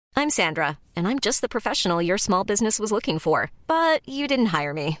I'm Sandra, and I'm just the professional your small business was looking for. But you didn't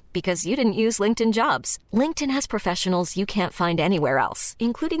hire me because you didn't use LinkedIn Jobs. LinkedIn has professionals you can't find anywhere else,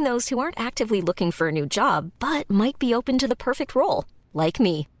 including those who aren't actively looking for a new job, but might be open to the perfect role, like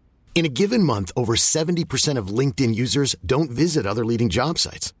me. In a given month, over 70% of LinkedIn users don't visit other leading job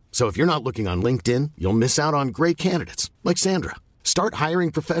sites. So if you're not looking on LinkedIn, you'll miss out on great candidates like Sandra. Start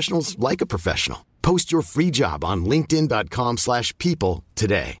hiring professionals like a professional. Post your free job on linkedin.com/people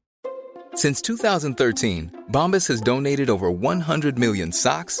today. Since 2013, Bombas has donated over 100 million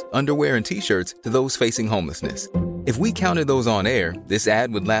socks, underwear, and T-shirts to those facing homelessness. If we counted those on air, this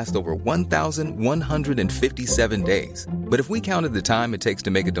ad would last over 1,157 days. But if we counted the time it takes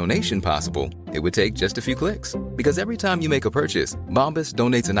to make a donation possible, it would take just a few clicks. Because every time you make a purchase, Bombas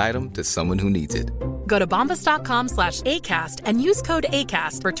donates an item to someone who needs it. Go to bombas.com/ACAST and use code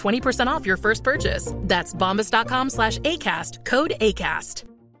ACAST for 20% off your first purchase. That's bombas.com/ACAST, code ACAST.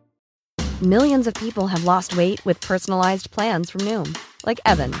 Millions of people have lost weight with personalized plans from Noom. Like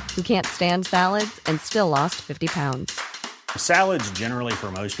Evan, who can't stand salads and still lost 50 pounds. Salads generally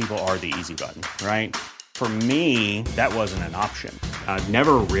for most people are the easy button, right? For me, that wasn't an option. I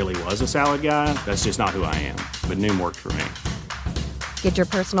never really was a salad guy. That's just not who I am. But Noom worked for me. Get your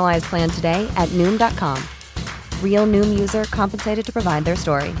personalized plan today at Noom.com. Real Noom user compensated to provide their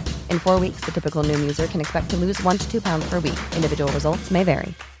story. In 4 weeks, the typical Noom user can expect to lose 1 to 2 pounds per week. Individual results may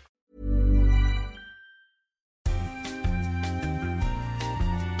vary.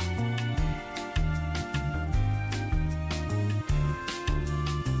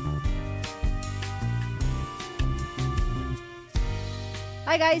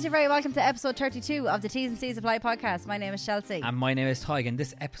 Hi guys, you're very welcome to episode 32 of the T's and C's Apply podcast. My name is Chelsea. And my name is Tig, and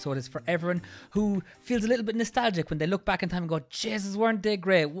this episode is for everyone who feels a little bit nostalgic when they look back in time and go, Jesus, weren't they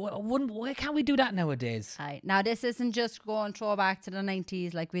great? Why can't we do that nowadays? Hi. Now this isn't just going throwback to the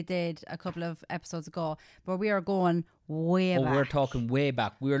 90s like we did a couple of episodes ago, but we are going way back. We're talking way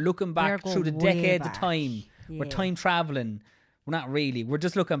back. We're looking back through the decades of time. Yeah. We're time traveling. We're not really. We're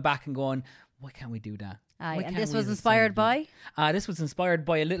just looking back and going, why can't we do that? And this was inspired by? This was inspired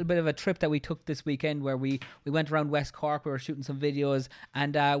by a little bit of a trip that we took this weekend where we went around West Cork. We were shooting some videos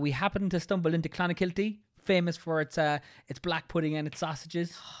and we happened to stumble into Clonakilty, famous for its black pudding and its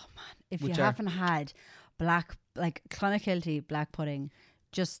sausages. Oh man, if you haven't had Clonakilty black pudding,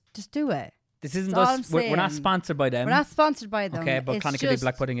 just do it. This isn't us. We're not sponsored by them. We're not sponsored by them. Okay, but Clonakilty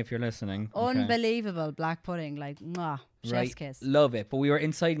black pudding if you're listening. Unbelievable black pudding, like mwah, chef's kiss. Love it. But we were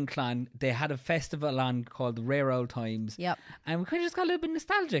inside in Clon. They had a festival on called the Rare Old Times. Yep. And we kind of just got a little bit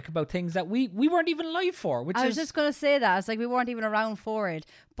nostalgic about things that we weren't even alive for. I was just going to say that. It's like we weren't even around for it.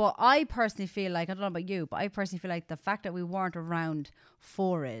 But I personally feel like, I don't know about you, but I personally feel like the fact that we weren't around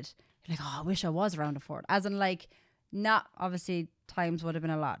for it, like, oh, I wish I was around for it. As in like, not obviously times would have been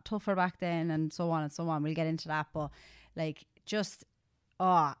a lot tougher back then and so on and so on. We'll get into that, but like just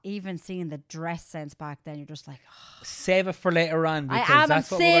even seeing the dress sense back then, you're just like, save it for later on, because I'm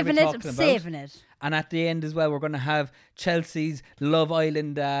saving it. And at the end as well, we're going to have Chelsea's Love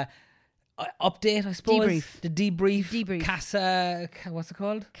Island update, I suppose. The debrief. Casa, what's it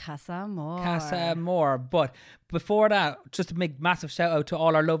called? Casa More. But before that, just to make massive shout out to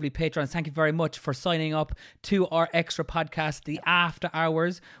all our lovely patrons. Thank you very much for signing up to our extra podcast, The After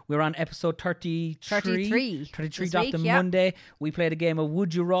Hours. We're on episode 33 dropped on Monday. We played a game of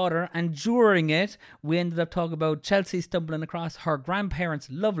Would You Rather, and during it, we ended up talking about Chelsea stumbling across her grandparents'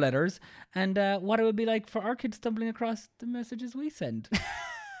 love letters and what it would be like for our kids stumbling across the messages we send.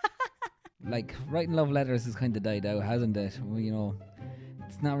 Like, writing love letters has kind of died out, hasn't it? Well, you know,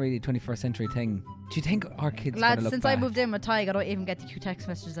 it's not really a 21st century thing. Do you think our kids are going to look since back? I moved in with Tig, I don't even get the text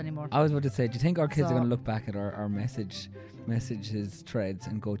messages anymore. I was about to say, do you think our kids are going to look back at our messages threads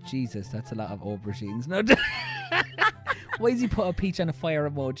and go, Jesus, that's a lot of aubergines. No, why does he put a peach and a fire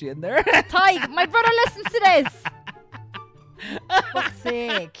emoji in there? Tig, my brother listens to this. For fuck's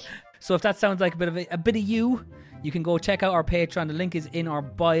sake. So if that sounds like a bit of you, you can go check out our Patreon. The link is in our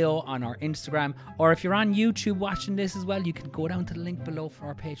bio on our Instagram. Or if you're on YouTube watching this as well, you can go down to the link below for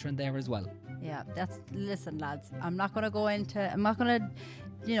our Patreon there as well. Yeah, listen, lads, I'm not going to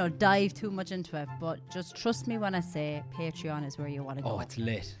dive too much into it, but just trust me when I say Patreon is where you want to go. Oh, it's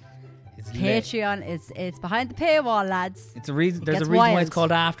lit. Patreon it's behind the paywall, lads. There's a reason why it's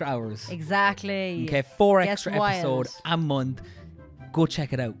called After Hours. Exactly. Okay, 4 extra episodes a month. Go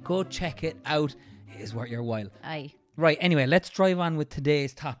check it out. It is worth your while. Aye. Right, anyway, let's drive on with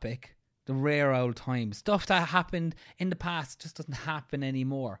today's topic. The rare old times. Stuff that happened in the past just doesn't happen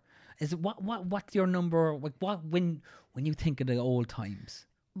anymore. Is it what's your number? Like, what when you think of the old times?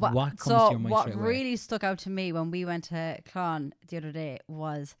 What comes to your mind what straight away? really stuck out to me when we went to Clon the other day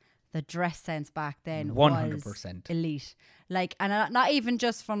was the dress sense back then 100%. was elite. Like, and not even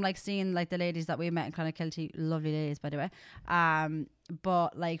just from like seeing like the ladies that we met in Clonakilty, lovely ladies by the way,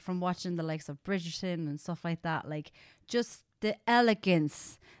 but like from watching the likes of Bridgerton and stuff like that, like just the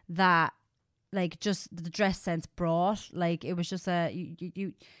elegance that like just the dress sense brought. Like it was just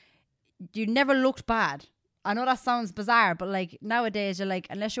you never looked bad. I know that sounds bizarre, but like nowadays you're like,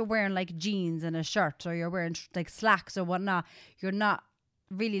 unless you're wearing like jeans and a shirt or you're wearing like slacks or whatnot, you're not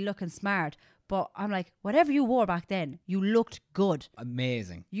really looking smart. But I'm like, whatever you wore back then, you looked good.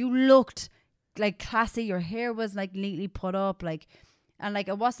 Amazing. You looked like classy. Your hair was like neatly put up, like, and like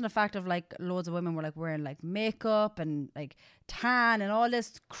it wasn't a fact of like loads of women were like wearing like makeup and like tan and all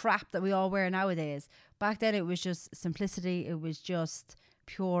this crap that we all wear nowadays. Back then it was just simplicity. It was just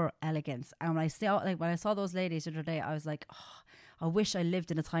pure elegance. And when I saw those ladies the other day, I was like, oh, I wish I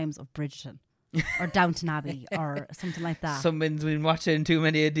lived in the times of Bridgerton. Or Downton Abbey or something like that. Someone's been watching too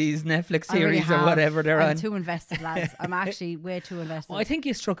many of these Netflix I really series or have. whatever they're I'm on. too invested, lads. I'm actually way too invested. Well, I think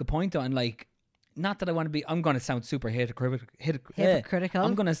you struck a point on like, not that I want to be, I'm going to sound super hypocritical.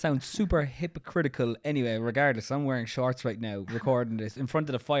 I'm going to sound super hypocritical anyway, regardless. I'm wearing shorts right now, recording this in front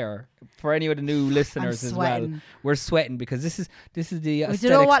of the fire. For any of the new listeners as well, we're sweating because this is the aesthetics you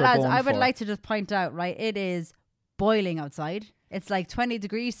know what, we're lads? going I would for. like to just point out, right? It is boiling outside. It's like 20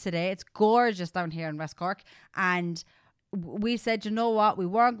 degrees today. It's gorgeous down here in West Cork. And we said, you know what? We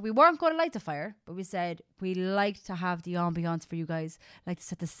weren't going to light the fire, but we said we like to have the ambiance for you guys, like to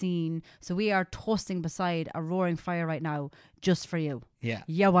set the scene. So we are toasting beside a roaring fire right now, just for you. Yeah.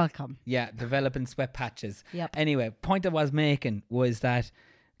 You're welcome. Yeah, developing sweat patches. Yep. Anyway, point I was making was that,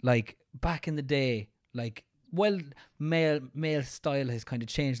 like, back in the day, like, well, male style has kind of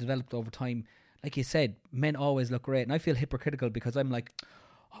changed, developed over time. Like you said, men always look great. And I feel hypocritical because I'm like,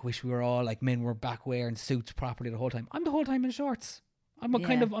 I wish we were all like men were back wearing suits properly the whole time. I'm the whole time in shorts.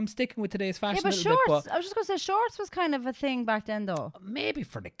 I'm sticking with today's fashion. Yeah, but a little shorts, bit, I was just going to say shorts was kind of a thing back then though. maybe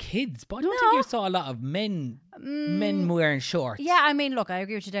for the kids, but I don't think you saw a lot of men wearing shorts. Yeah, I mean, look, I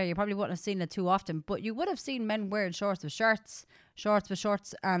agree with you there. You probably wouldn't have seen it too often, but you would have seen men wearing shorts with shorts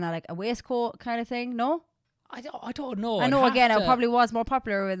and like a waistcoat kind of thing, no? I don't know. I know, again, it probably was more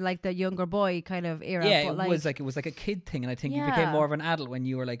popular with like the younger boy kind of era. Yeah, but it was like a kid thing, and I think you became more of an adult when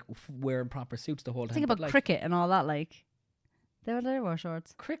you were like wearing proper suits the whole time. Think about like, cricket and all that, like. They wear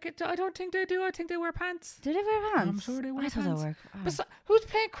shorts. Cricket, I don't think they do. I think they wear pants. Do they wear pants? I'm sure they wear I thought pants. they were. But who's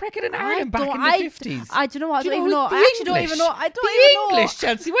playing cricket in Ireland back in the 50s? I don't know. I Do don't you even know. the I actually don't English? even know. I don't the even know. English,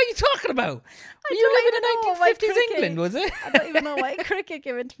 Chelsea. What are you talking about? Were you don't living even know in 1950s why cricket- England, was it? I don't even know why cricket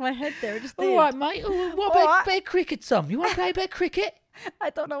came into my head there. Just Oh, did. what, mate? What about play cricket some? You want to play a bit of cricket? I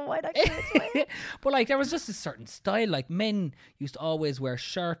don't know why that came into my head. But like there was just a certain style. Like men used to always wear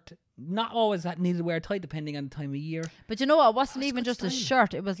shirt. Not always that needed to wear a tie depending on the time of year. But you know what? It wasn't That's even good just a style.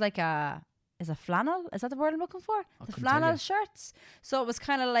 shirt. It was like is a flannel? Is that the word I'm looking for? The couldn't tell flannel you. shirts. So it was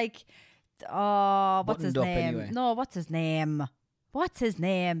kind of like, what's his Buttoned up name? anyway. No, what's his name? What's his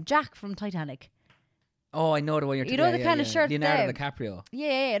name? Jack from Titanic. Oh, I know the one you're You know the kind of shirt Leonardo there? DiCaprio.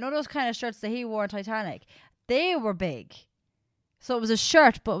 Yeah, you know those kind of shirts that he wore in Titanic? They were big. So it was a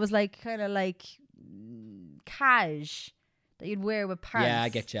shirt, but it was like kind of like cash that you'd wear with pants. Yeah, I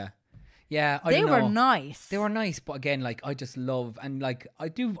get you. Yeah, I They don't were know. nice. They were nice, but again, like I just love and like I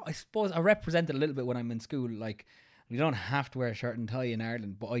suppose I represent it a little bit when I'm in school. Like you don't have to wear a shirt and tie in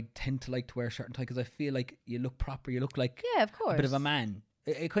Ireland, but I tend to like to wear a shirt and tie because I feel like you look proper. You look like Yeah, of course. a bit of a man.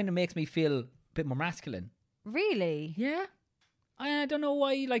 It kind of makes me feel a bit more masculine. Really? Yeah, I don't know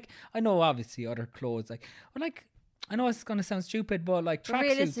why. Like I know obviously other clothes like I know it's gonna sound stupid, but like But tracksuits.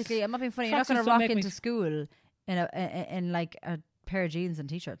 realistically, I'm not being funny. You're not going tracksuits to don't rock make me into school in like a pair of jeans and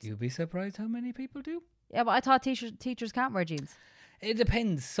t-shirts. You'd be surprised how many people do. Yeah, but I thought teachers can't wear jeans. It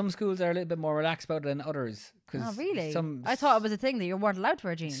depends. Some schools are a little bit more relaxed about it than others. Oh, really? Some, I thought it was a thing that you weren't allowed to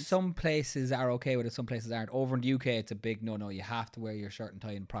wear jeans. Some places are okay with it, some places aren't. Over in the UK, it's a big no. You have to wear your shirt and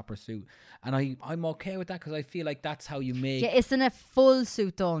tie and proper suit. And I'm okay with that because I feel like that's how you make... Yeah, it's in a full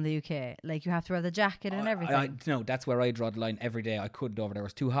suit though in the UK. Like you have to wear the jacket and everything. No, that's where I draw the line every day. I couldn't over there. It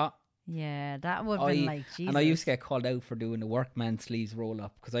was too hot. Yeah, that would have been like, Jesus. And I used to get called out for doing the workman sleeves roll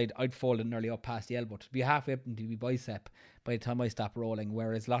up because I'd fold it nearly up past the elbow to be halfway up into the bicep by the time I stopped rolling.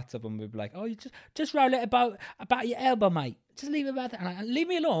 Whereas lots of them would be like, "Oh, you just roll it about your elbow, mate. Just leave it about that. And leave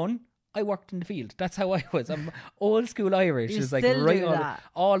me alone." I worked in the field. That's how I was. I'm old school Irish. You It's like still right do that.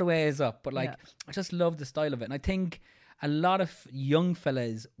 all the ways up. But like, Yeah. I just love the style of it. And I think a lot of young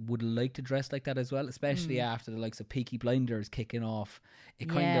fellas would like to dress like that as well, especially after the likes of Peaky Blinders kicking off. It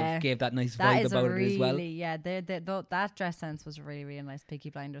kind of gave that nice vibe about it as well. Yeah, that dress sense was really, really nice.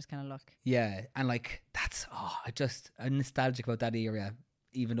 Peaky Blinders kind of look. Yeah, and like that's I'm nostalgic about that era,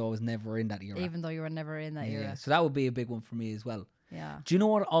 even though I was never in that era. Even though you were never in that era. So that would be a big one for me as well. Yeah. Do you know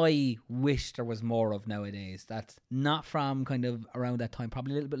what I wish there was more of nowadays? That's not from kind of around that time,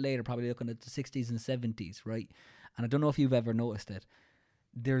 probably a little bit later, probably looking at the 60s and 70s, right? And I don't know if you've ever noticed it.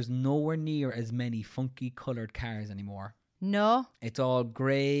 There's nowhere near as many funky coloured cars anymore. No. It's all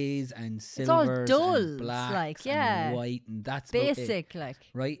greys and silvers and blacks and white, and that's basic, about it,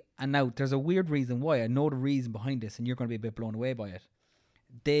 right? And now there's a weird reason why. I know the reason behind this, and you're going to be a bit blown away by it.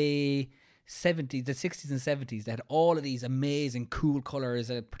 The 60s and 70s, they had all of these amazing cool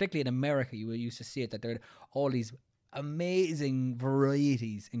colours, particularly in America you used to see it, that there had all these amazing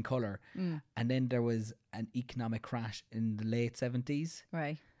varieties in colour. And then there was an economic crash in the late 70s,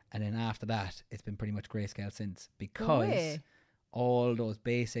 right? And then after that it's been pretty much grayscale since, because all those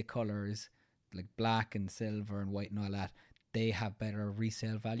basic colours like black and silver and white and all that, they have better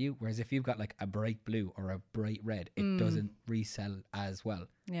resale value, whereas if you've got like a bright blue or a bright red, it doesn't resell as well.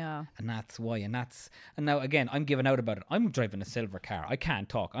 Yeah. And that's why. And now again, I'm giving out about it. I'm driving a silver car. I can't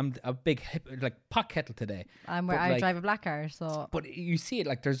talk. I'm a big pot kettle today. I drive a black car, so. But you see it,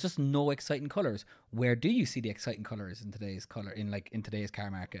 like there's just no exciting colours. Where do you see the exciting colours in today's car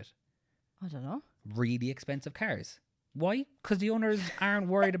market? I don't know. Really expensive cars. Why? Because the owners aren't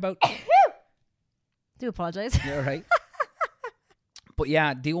worried about. Do apologise. You're right. But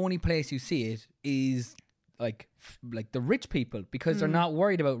yeah, the only place you see it is like the rich people, because they're not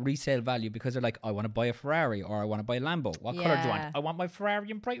worried about resale value, because they're like, I want to buy a Ferrari or I want to buy a Lambo. What colour do you want? I want my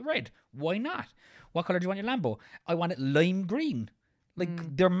Ferrari in bright red. Why not? What colour do you want your Lambo? I want it lime green.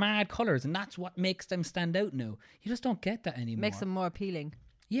 Like they're mad colours, and that's what makes them stand out now. You just don't get that anymore. Makes them more appealing.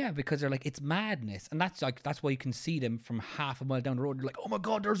 Yeah, because they're like, it's madness. And that's why you can see them from half a mile down the road. You're like, oh my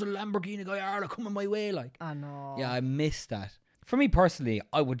God, there's a Lamborghini Gallardo coming my way. Like, I know. Yeah, I miss that. For me personally,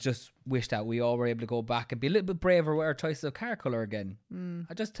 I would just wish that we all were able to go back and be a little bit braver with our choices of car colour again.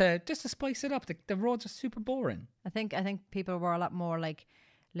 Just to spice it up. The roads are super boring. I think people were a lot more like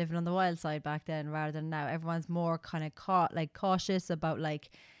living on the wild side back then rather than now. Everyone's more kind of cautious about like...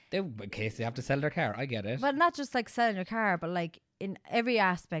 In case they have to sell their car, I get it. But not just like selling your car, but like in every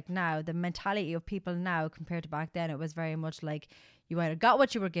aspect now, the mentality of people now compared to back then, it was very much like you either got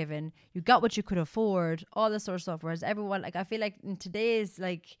what you were given, you got what you could afford, all this sort of stuff. Whereas everyone, like I feel like in today's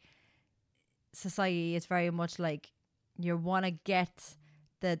like society, it's very much like you want to get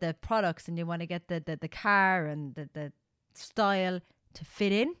the products and you want to get the car and the style to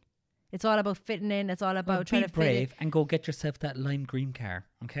fit in. It's all about fitting in. It's all about trying to fit in. Be brave and go get yourself that lime green car.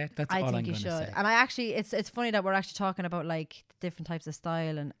 Okay, that's all I'm going to say. I think you should. And I actually, it's funny that we're actually talking about like different types of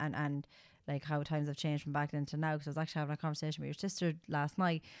style and like how times have changed from back then to now. Because I was actually having a conversation with your sister last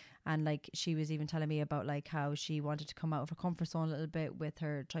night, and like she was even telling me about like how she wanted to come out of her comfort zone a little bit with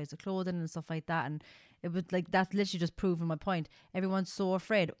her choice of clothing and stuff like that. And it was like that's literally just proving my point. Everyone's so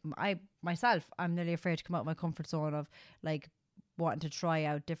afraid. I'm nearly afraid to come out of my comfort zone of like wanting to try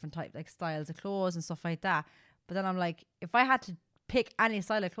out different type like styles of clothes and stuff like that. But then I'm like, if I had to pick any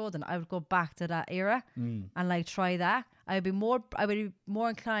style of clothing, I would go back to that era and like try that. I would be more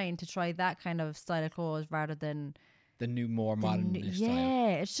inclined to try that kind of style of clothes rather than the new more modern style. Yeah,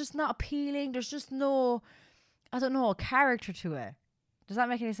 it's just not appealing. There's just no, I don't know, character to it. Does that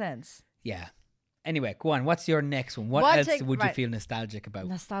make any sense? Yeah. Anyway, go on. What's your next one? What else would you feel nostalgic about?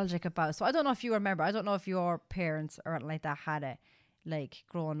 So I don't know if you remember. I don't know if your parents or anything like that had it, like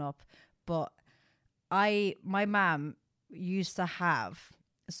growing up. But my mum used to have.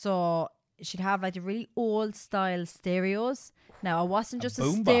 So she'd have like the really old style stereos. Now it wasn't just a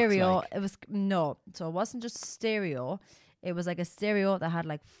stereo. Like. It was So it wasn't just a stereo. It was like a stereo that had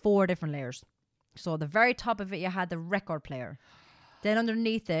like 4 different layers. So the very top of it, you had the record player. Then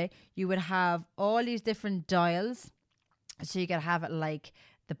underneath it, you would have all these different dials. So you could have it like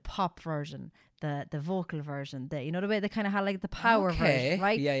the pop version, the vocal version, the way they kind of had like the power version,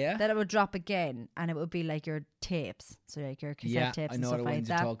 right? Yeah. Then it would drop again, and it would be like your tapes, so like your cassette tapes and stuff like that. Yeah, I know the ones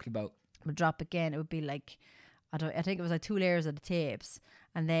you're talking about. It would drop again. It would be like, I think it was like 2 layers of the tapes,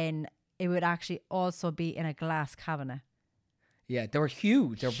 and then it would actually also be in a glass cabinet. Yeah, they were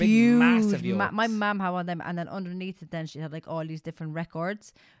huge. They were big, massive yokes. My mum had one of them, and then underneath it, then she had like all these different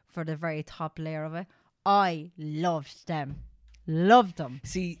records for the very top layer of it. I loved them. Loved them.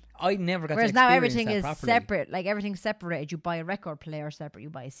 See, I never got Whereas to experience now everything that is properly. separate. Like everything's separated. You buy a record player separate. You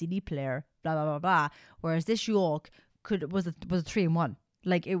buy a CD player. Blah blah blah blah. Whereas this yoke was a 3-in-1.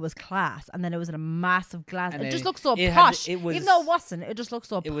 like it was class, and then it was in a massive glass. And It just it- looked so it had- posh. it was- Even though it wasn't, it just looked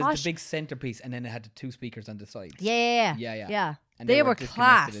so It posh. was the big centerpiece, and then it had the 2 speakers on the sides. Yeah. And They were disconnected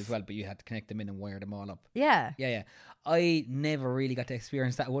class. as well, but you had to connect them in and wire them all up. Yeah. Yeah. I never really got to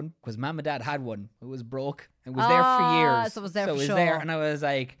experience that one because Mum and Dad had one. It was broke. It was there for years. So it was there for there, sure. and I was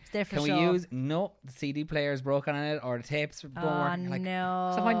like, there for "Can we sure. use?" No, the CD player's broken on it, or the tapes don't work. And you're like,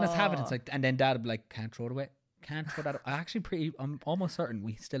 no. so why didn't us have it? It's like, and then Dad would be like, "Can't throw it away. Can't throw that." I'm almost certain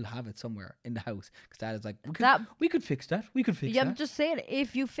we still have it somewhere in the house because Dad is like, "We could fix that. We could fix Yeah, that." I'm just saying,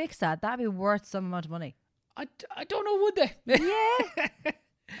 if you fix that, that'd be worth some amount of money. I don't know, would they? Yeah.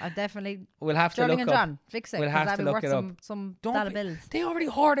 I definitely. We'll have to Sterling look and up. John, fix it. We'll 'cause have that'd to be look worth it up. some Don't dollar be- bills. They already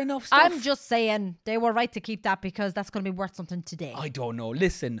hoard enough stuff. I'm just saying they were right to keep that because that's going to be worth something today. I don't know.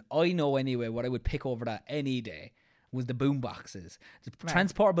 Listen, I know anyway what I would pick over that any day was the boom boxes. The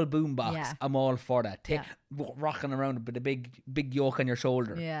transportable boom box. Yeah. I'm all for that. Rocking around with a big yoke on your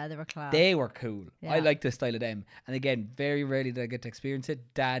shoulder. Yeah, they were class. They were cool. Yeah. I like the style of them. And again, very rarely did I get to experience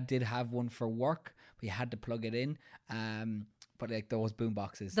it. Dad did have one for work. We had to plug it in. But like those boom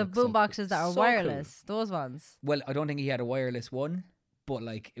boxes. The look boom so boxes that are so cool. wireless, those ones. Well, I don't think he had a wireless one, but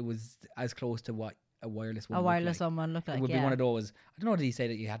like it was as close to what a wireless one. A looked wireless like. one looked like, It would yeah. be one of those. I don't know. Did he say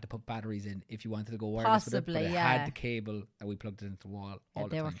that you had to put batteries in if you wanted to go wireless? Possibly, with it, but it yeah. had the cable and we plugged it into the wall. Yeah, All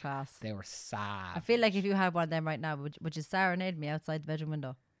the they were time. class. They were sad. I feel like if you had one of them right now, would you serenade me outside the bedroom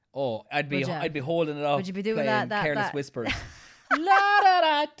window? Oh, I'd Would ya? be holding it up. Would you be doing playing that- Careless that- Whispers. La da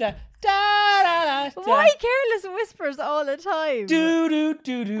da da da da da. Why careless whispers all the time? Do do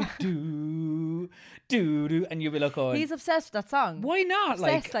do do do do do, and you'll be like, "Oh, He's obsessed with that song. why not?"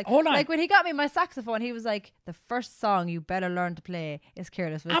 Obsessed, Like, hold on. Like when he got me my saxophone, he was like, "The first song you better learn to play is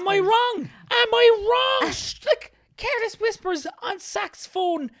Careless Whispers." Am I wrong? Am I wrong? Like, Careless Whispers on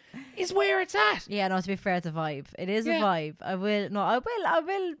saxophone is where it's at. Yeah, no. To be fair, it's a vibe. It is Yeah. a vibe. I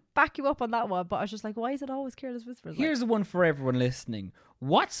will back you up on that one. But I was just like, why is it always Careless Whispers? Here's the one for everyone listening.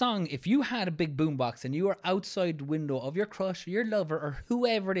 What song, if you had a big boombox and you were outside the window of your crush or your lover or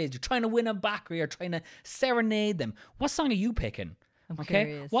whoever it is, you're trying to win them back or you're trying to serenade them, what song are you picking? I'm Okay?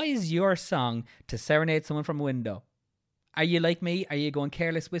 curious. What is your song to serenade someone from a window? Are you like me? Are you going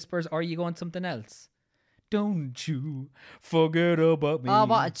Careless Whispers or are you going something else? Don't you forget about me. Oh,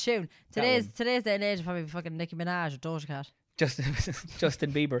 what a tune! That Today's day and age, probably fucking Nicki Minaj or Doja Cat.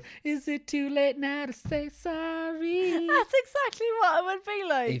 Justin Bieber. Is it too late now to say sorry? That's exactly what it would be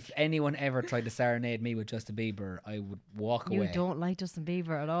like. If anyone ever tried to serenade me with Justin Bieber, I would walk You away. don't like Justin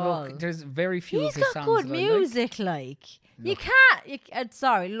Bieber at all. Look, there's very few He's of his got songs good that I like. music, like. You can't.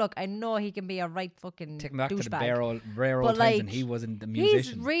 Sorry, look, I know he can be a right fucking Take me back to the douchebag. rare But, old times like, and he wasn't a He's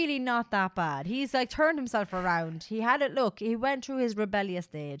musician. really not that bad. He's like turned himself around. He had it. Look, he went through his rebellious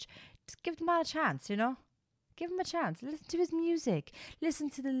stage. Just give the man a chance, you know. Give him a chance. Listen to his music. Listen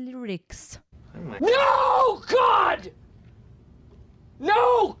to the lyrics. No, God!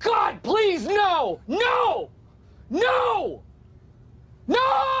 No, God, please, no! No! No!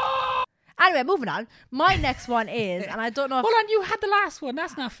 No! Anyway, moving on. My next one is, and I don't know if... Hold on, you had the last one.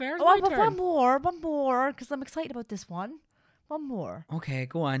 That's not fair. It's Oh, my but turn. one more, because I'm excited about this one. One more. Okay,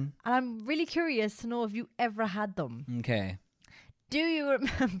 go on. And I'm really curious to know if you ever had them. Okay. Do you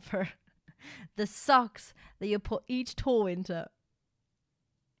remember the socks that you put each toe into?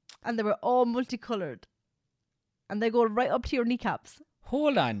 And they were all multicolored. And they go right up to your kneecaps.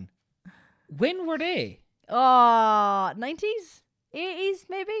 Hold on. When were they? Oh, 90s? 80s,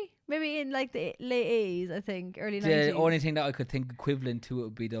 maybe? Maybe in like the late 80s, I think. Early 90s. The only thing that I could think equivalent to it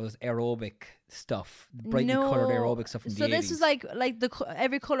would be those aerobic stuff, brightly coloured aerobic stuff from so the 80s. this was like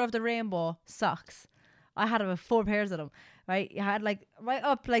every colour of the rainbow socks. I had about 4 pairs of them, right? You had like right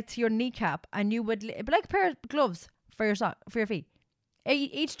up like to your kneecap, and you would it'd be like a pair of gloves for your for your feet.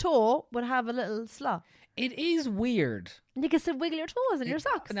 Each toe would have a little slot. It is weird. And you can still wiggle your toes in your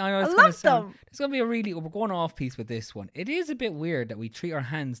socks. No, I know I it's gonna love sound, them. It's going to be a really... We're going off piece with this one. It is a bit weird that we treat our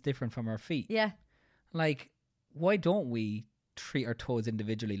hands different from our feet. Yeah, Like, why don't we treat our toes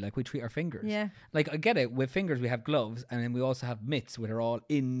individually like we treat our fingers? yeah. Like, I get it. With fingers, we have gloves, and then we also have mitts, which are all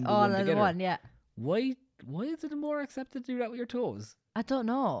in the All one in together. one, yeah. Why is it more accepted to do that with your toes? I don't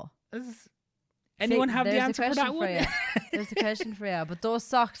know. Anyone See, have the there's a answer for that question one? you. There's a question for you. But those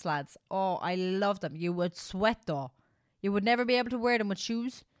socks, lads, oh, I love them. You would sweat though. You would never be able to wear them with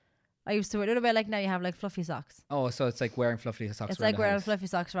shoes. I used to wear a little bit like now you have like fluffy socks. Oh, so it's like wearing fluffy socks It's around like the wearing house. fluffy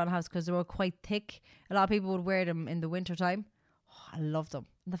socks around the house because they were quite thick. A lot of people would wear them in the winter time. Oh, I love them.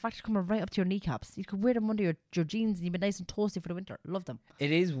 And the fact they're coming right up to your kneecaps. You could wear them under your jeans and you'd be nice and toasty for the winter. Love them.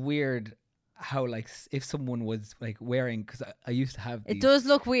 It is weird how, like, if someone was like wearing, because I used to have these, It does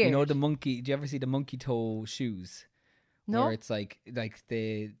look weird. You know, the monkey. Do you ever see the monkey toe shoes? No. Where it's like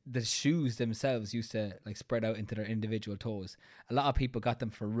the shoes themselves used to like spread out into their individual toes. A lot of people got them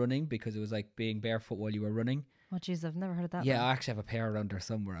for running because it was like being barefoot while you were running. Oh, jeez, I've never heard of that. Yeah, one. I actually have a pair around there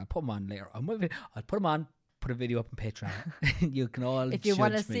somewhere. I'll put them on later. I'll put them on, put a video up on Patreon. You can all If you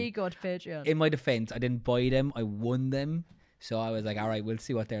want to judge me. see, go to Patreon. In my defense, I didn't buy them. I won them. So I was like, all right, we'll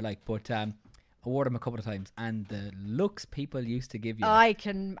see what they're like. But I wore them a couple of times. And the looks people used to give you. I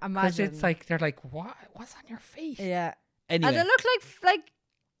can Because imagine. it's like, they're like, what? What's on your feet? Yeah. Anyway, And they look like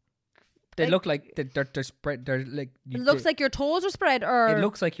they look like they're spread. They're like. it looks like your toes are spread, or It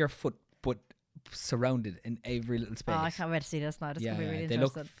looks like your foot, but surrounded in every little space. Oh, I can't wait to see this now. This is Yeah, gonna be really they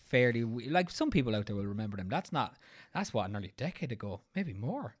interesting. look fairly like some people out there will remember them. That's what nearly a decade ago, maybe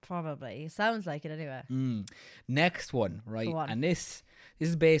more. Probably sounds like it anyway. Next one, right? Go on. And this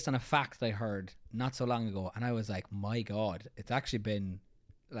is based on a fact I heard not so long ago, and I was like, my God, it's actually been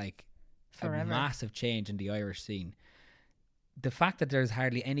like Forever. a massive change in the Irish scene. The fact that there's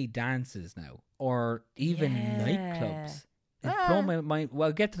hardly any dances now, or even nightclubs. It's blown my mind. Well,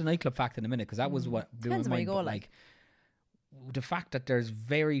 I'll get to the nightclub fact in a minute because that was what blew my Depends where you mind. go, But, like. the fact that there's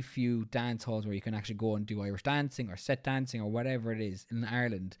very few dance halls where you can actually go and do Irish dancing or set dancing or whatever it is in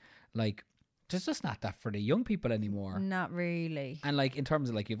Ireland, like there's just not that for the young people anymore. Not really. And like in terms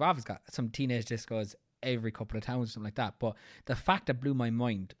of like you've obviously got some teenage discos every couple of towns or something like that. But the fact that blew my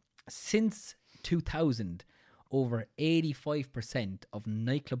mind, since 2000, over 85% of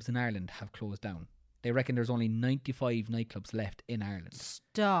nightclubs in Ireland have closed down. They reckon there's only 95 nightclubs left in Ireland.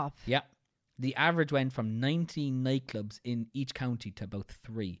 Stop. Yeah. The average went from 19 nightclubs in each county to about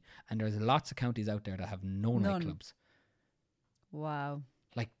 3. And there's lots of counties out there that have no None. nightclubs. Wow.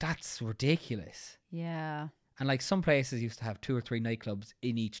 Like, that's ridiculous. Yeah. And like some places used to have 2 or 3 nightclubs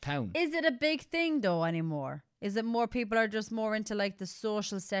in each town. Is it a big thing though anymore? Is it more people are just more into like the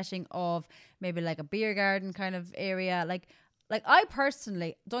social setting of maybe like a beer garden kind of area? Like I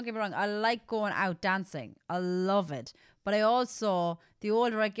personally, don't get me wrong, I like going out dancing. I love it. But I also, the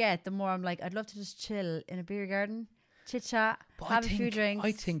older I get, the more I'm like, I'd love to just chill in a beer garden, chit chat, have a few drinks.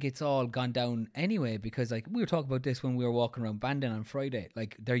 I think it's all gone down anyway because like we were talking about this when we were walking around Bandon on Friday.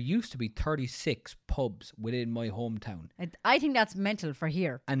 Like there used to be 36 pubs within my hometown. I think that's mental for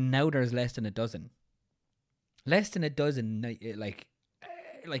here. And now there's less than a dozen. Less than a dozen, like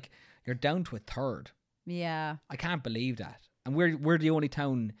you're down to a third. Yeah. I can't believe that. And we're the only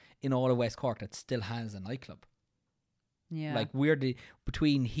town in all of West Cork that still has a nightclub. Yeah. Like we're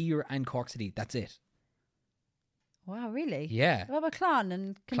between here and Cork City, that's it. Wow, really? Yeah. What about Clon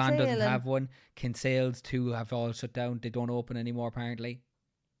and Kinsale? Clan doesn't have one. Kinsale's 2 have all shut down. They don't open anymore apparently.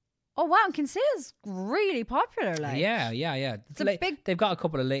 Oh wow, and Kinsale's really popular. Like Yeah. It's a big- They've got a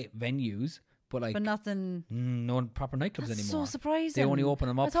couple of late venues, but like but nothing. no proper nightclubs That's anymore. so surprising. They only open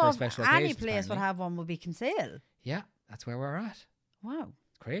them I up for thought special any occasions. place would apparently. have one would be Kinsale. Yeah, that's where we're at. Wow.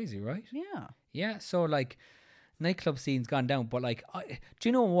 Crazy, right? Yeah. Yeah, so like nightclub scene's gone down, but like, do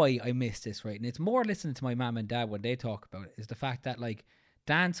you know why I miss this, right? And it's more listening to my mum and dad when they talk about it, is the fact that like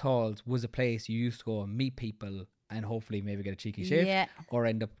dance halls was a place you used to go and meet people and hopefully maybe get a cheeky shift Yeah. or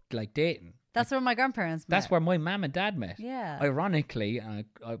end up like dating. That's where my grandparents met. That's where my mum and dad met. Yeah. Ironically, and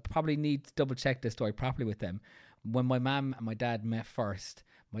I probably need to double check this story properly with them. When my mum and my dad met first,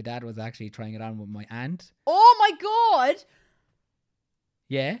 my dad was actually trying it on with my aunt. Oh my god!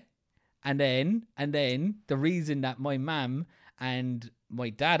 Yeah. And then the reason that my mum and my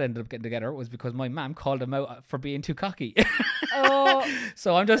dad ended up getting together was because my mum called him out for being too cocky. Oh,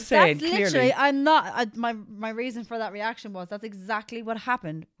 So I'm just saying, that's clearly. literally. I'm not. My reason for that reaction was that's exactly what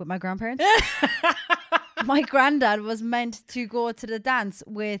happened with my grandparents. My granddad was meant to go to the dance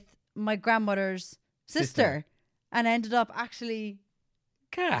with my grandmother's sister. And ended up actually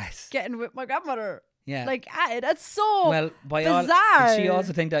Gas. getting with my grandmother. Yeah. Like, that's so Well, by all, bizarre. did she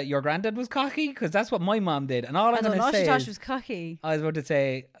also think that your granddad was cocky? Because that's what my mom did. And all I I'm don't going know. to She say thought is, she was cocky. I was about to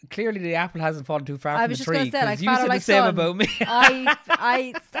say, clearly the apple hasn't fallen too far I from was the just going tree. to say, like, Because you father said the like same son. about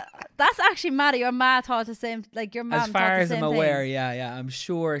me. That's actually mad. Your ma thought the same. Like your mom As thought far the as same I'm aware, thing. yeah. I'm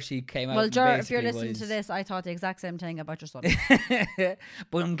sure she came out. Well, and Ger, if you're basically listening to this, I thought the exact same thing about your son.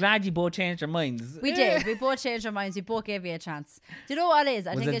 But I'm glad you both changed your minds. We did. We both changed our minds. We both gave you a chance. Do you know what it is?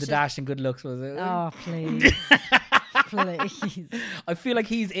 I Was think it it's the just. dash and good looks? Was it? Oh please, please. I feel like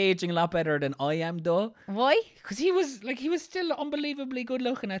he's aging a lot better than I am, though. Why? Because he was still unbelievably good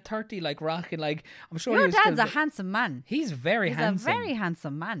looking at 30, like rocking. Like I'm sure Your he was dad's still, a handsome man. He's very He's handsome. a very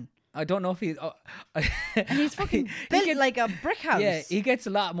handsome man. I don't know if he. And he's fucking built like a brick house. Yeah, he gets a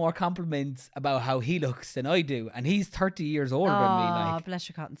lot more compliments about how he looks than I do, and he's 30 years older than me. Like, bless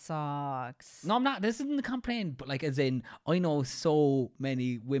your cotton socks. no, I'm not. This isn't a complaint, but like, as in, I know so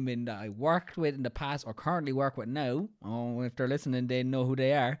many women that I worked with in the past or currently work with now. Oh, if they're listening, they know who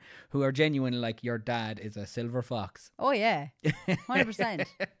they are. Who are genuine. Like, your dad is a silver fox. Oh yeah, 100%.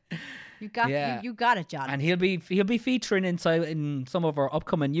 You got it, John. And he'll be featuring in some of our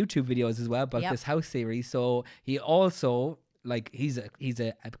upcoming YouTube videos as well about this house series. So he also, like, he's a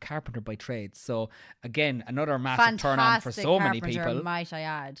carpenter by trade. So again, another massive turn on for so many people. Might I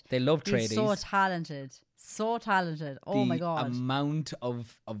add? They love tradies. He's so talented. Oh my god! The amount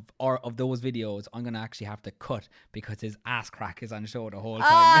of those videos I'm gonna actually have to cut because his ass crack is on show the whole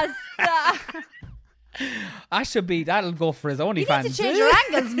time. That'll go for his OnlyFans. You need to change your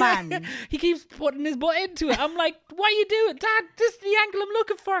angles, man. He keeps putting his butt into it. I'm like, why you do it, Dad? This is the angle I'm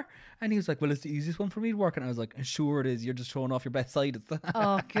looking for. And he was like, well, it's the easiest one for me to work. And I was like, sure it is. You're just showing off your best side.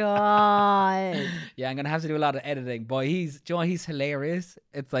 Oh god. Yeah, I'm gonna have to do a lot of editing. But he's hilarious.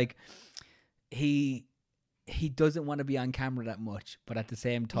 It's like he doesn't want to be on camera that much, but at the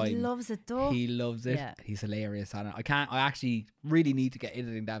same time, he loves it though. He loves it. Yeah. He's hilarious on it. I actually really need to get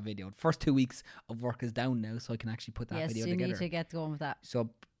editing that video. The first 2 weeks of work is down now, so I can actually put that video together. Yes, you need to get going with that. So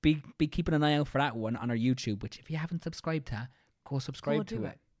be keeping an eye out for that one on our YouTube, which if you haven't subscribed to, go subscribe to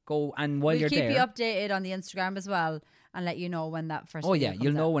it. Go, and while you're there, we'll keep you updated on the Instagram as well and let you know when that first video comes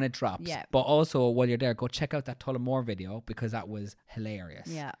you'll know out. When it drops. Yeah. But also while you're there, go check out that Tullamore video because that was hilarious.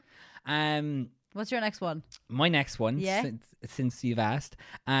 Yeah. What's your next one? My next one, since you've asked.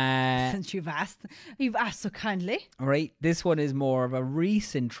 Since you've asked. You've asked so kindly. Right. This one is more of a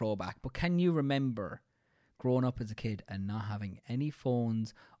recent throwback, but can you remember growing up as a kid and not having any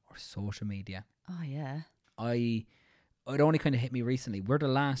phones or social media? Oh, yeah. It only kind of hit me recently. We're the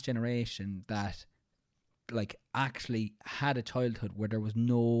last generation that like actually had a childhood where there was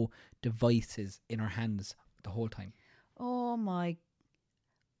no devices in our hands the whole time. Oh, my God.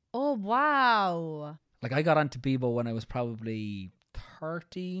 Oh, wow. Like, I got onto Bebo when I was probably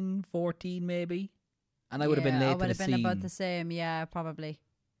 13, 14 maybe. And I would have been late to the scene. I would have been about the same, yeah, probably.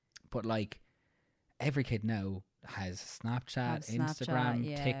 But, like, every kid now has Snapchat,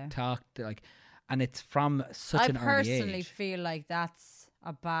 Instagram, TikTok, like, and it's from such an early age. I personally feel like that's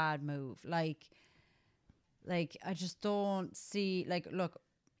a bad move. Like, I just don't see, like, look,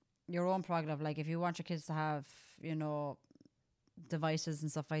 your own prerogative. Like, if you want your kids to have, you know, devices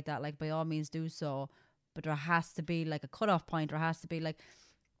and stuff like that, like, by all means do so, but there has to be like a cutoff point. There has to be like,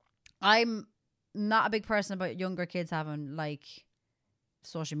 I'm not a big person about younger kids having like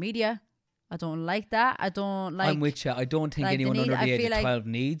social media. I don't like that. I'm with you. I don't think anyone under the age of 12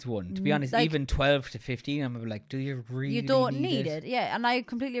 needs one. To be honest, like, even 12 to 15, I'm like, do you really? You don't need it? Yeah, and I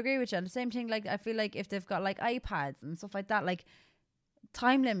completely agree with you. And the same thing, like, I feel like if they've got like iPads and stuff like that, like,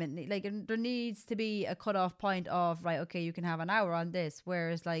 time limit, like, there needs to be a cutoff point of, right, okay, you can have an hour on this.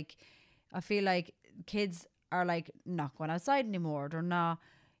 Whereas, like, I feel like kids are like not going outside anymore. They're not,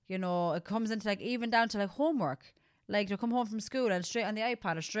 you know, it comes into like even down to like homework. Like, they'll come home from school and straight on the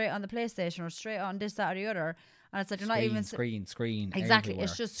iPad or straight on the PlayStation or straight on this, that, or the other. And it's like, they're not even screen. Exactly, everywhere.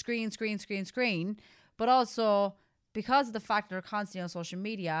 It's just screen. But also, because of the fact that they're constantly on social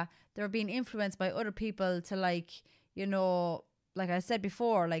media, they're being influenced by other people to, like, you know, like I said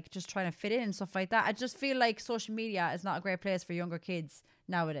before, like, just trying to fit in and stuff like that. I just feel like social media is not a great place for younger kids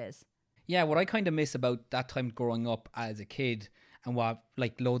nowadays. Yeah, what I kind of miss about that time growing up as a kid, and what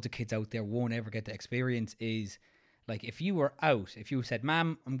like loads of kids out there won't ever get to experience, is like, if you were out, if you said,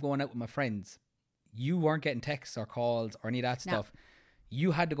 "Ma'am, I'm going out with my friends," you weren't getting texts or calls or any of that stuff.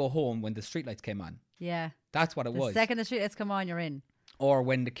 You had to go home when the streetlights came on. Yeah. That's what it was. The second the streetlights come on, you're in. Or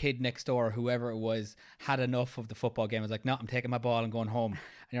when the kid next door, whoever it was, had enough of the football game, was like, "No, I'm taking my ball and going home." And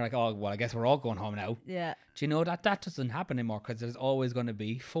you're like, "Oh, well, I guess we're all going home now." Yeah. Do you know that doesn't happen anymore? Because there's always going to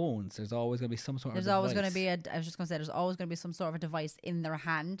be phones. There's always going to be some sort of device. There's always going to be there's always going to be some sort of a device in their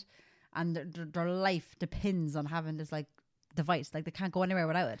hand. And their life depends on having this, like, device. Like, they can't go anywhere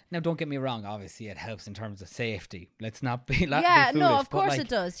without it. Now, don't get me wrong. Obviously, it helps in terms of safety. Let's not be foolish. No, of course, like, it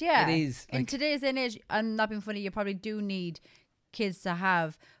does. Yeah. It is. In today's day and age, I'm not being funny, you probably do need kids to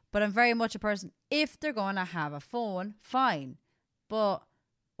have. But I'm very much a person, if they're going to have a phone, fine. But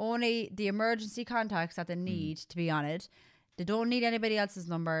only the emergency contacts that they need to be on it. They don't need anybody else's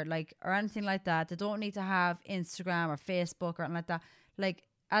number, like, or anything like that. They don't need to have Instagram or Facebook or anything like that. Like,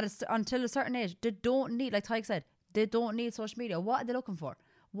 until a certain age, they don't need, like Tyke said, they don't need social media. What are they looking for?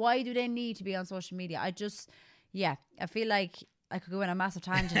 Why do they need to be on social media? I feel like I could go in a massive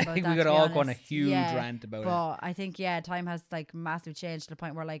tangent about I think that. we could to be all go on a honest. huge Yeah, rant about it. But I think time has like massively changed to the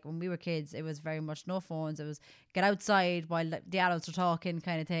point where like when we were kids, it was very much no phones. It was get outside while the adults are talking,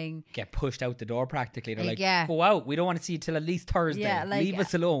 kind of thing. Get pushed out the door practically. They're like, Yeah. go out. We don't want to see you till at least Thursday. Yeah, like, leave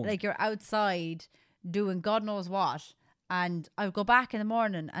us alone. Like you're outside doing God knows what, and I would go back in the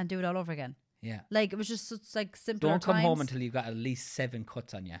morning and do it all over again. Yeah. Like it was just such like simpler Don't come times. home until you've got at least 7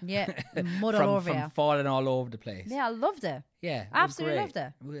 cuts on you. Yeah, mud all over from you. falling all over the place. Yeah, I loved it. Yeah, it was Absolutely great. loved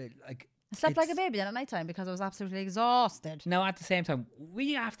it. Like, I slept like a it's- baby then at night time because I was absolutely exhausted. Now, at the same time,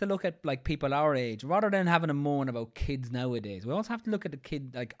 we have to look at like people our age rather than having a moan about kids nowadays. We also have to look at the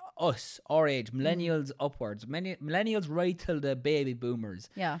kid like us, our age, millennials upwards, millennials right till the baby boomers.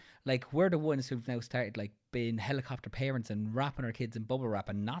 Yeah. Like we're the ones who've now started like being helicopter parents and wrapping our kids in bubble wrap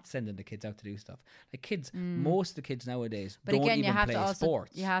and not sending the kids out to do stuff. Like kids, most of the kids nowadays But don't again, even you have play to also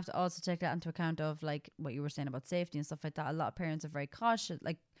sports. you have to also take that into account of like what you were saying about safety and stuff like that. A lot of parents are very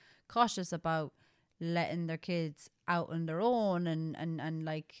cautious about letting their kids out on their own and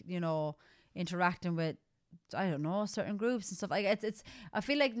like, you know, interacting with, I don't know, certain groups and stuff. Like it's I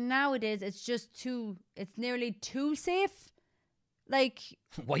feel like nowadays it's nearly too safe. Like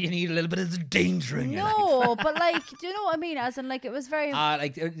Well, you need a little bit of danger in your life. no, but like, do you know what I mean? As in, like, it was very.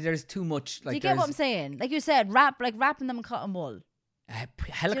 Like there's too much. Like do you get what I'm saying? Like you said, wrapping them in cotton wool.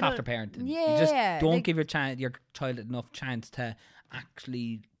 Helicopter Do you know- parenting. Yeah, you just don't like- give your child enough chance to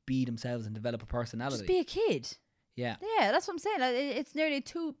actually be themselves and develop a personality. Just be a kid. Yeah. Yeah, that's what I'm saying. Like, it's nearly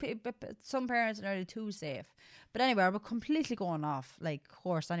too. Some parents are nearly too safe. But anyway, we're completely going off like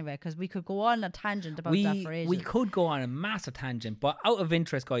course anyway because we could go on a tangent about that for ages. We could go on a massive tangent, but out of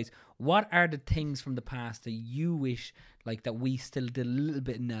interest, guys, what are the things from the past that you wish like that we still did a little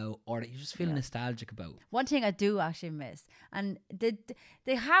bit now, or that you just feel nostalgic about? One thing I do actually miss, and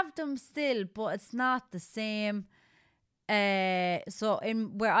they have them still, but it's not the same. So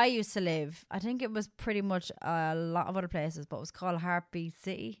in where I used to live, I think it was pretty much a lot of other places, but it was called Heartbeat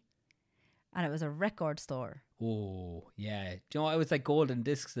City, and it was a record store. Oh yeah, do you know what? It was like Golden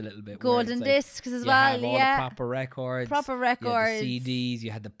Discs a little bit. Golden like Discs as you well, have all yeah. the proper records. You had the CDs, you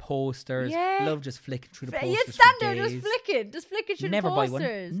had the posters. Yeah. Love just flicking through the posters. You'd stand for there days. just flicking through Never the buy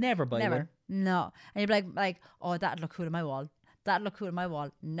posters. one. Never buy one. No, and you'd be like, oh, that'd look cool on my wall. That'd look cool on my wall.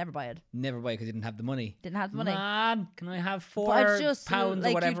 Never buy it. Never buy it because you didn't have the money. Didn't have the money. Man, can I have But I £4 just or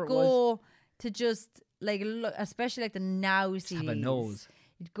like whatever you'd it was? go to just like look, especially like the Now CDs. Have a nose.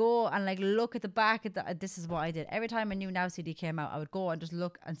 You'd go and like look at the back of the. This is what I did every time a new Now CD came out. I would go and just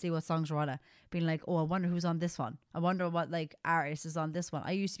look and see what songs were on it, being like, oh, I wonder who's on this one. I wonder what like artist is on this one.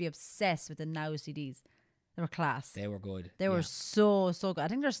 I used to be obsessed with the Now CDs. They were class. They were good. They were so good. I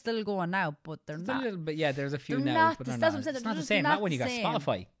think they're still going now, but they're It's not. a little bit, yeah. There's a few They're now, not but the- they're that's not. what I'm saying, It's they're not the just same. not Not when you the got same.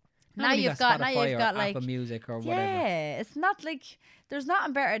 Spotify. Now Not when you you've got Spotify or like Apple Music or whatever. Yeah, it's not like there's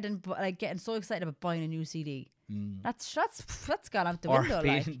nothing better than like getting so excited about buying a new CD. That's gone out the Or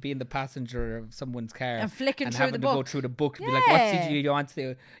window. being the passenger of someone's car And flicking and through having the to go book. through the book to be like, what Yeah. CD you want to do?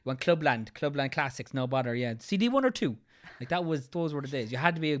 You want Clubland Classics, no bother. Yeah, CD 1 or 2. Like those were the days. You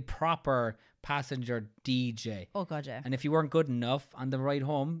had to be a proper passenger DJ. Oh god, yeah. And if you weren't good enough on the ride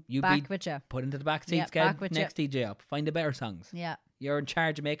home, you'd Back be with ya. put into the back seat, Yeah, back with ya. next DJ up, find the better songs. Yeah. You're in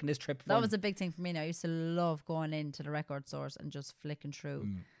charge of making this trip fun. That was a big thing for me now. I used to love going into the record stores and just flicking through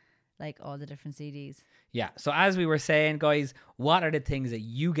like all the different CDs. Yeah, so as we were saying, guys, what are the things that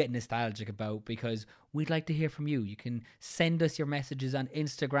you get nostalgic about? Because we'd like to hear from you. You can send us your messages on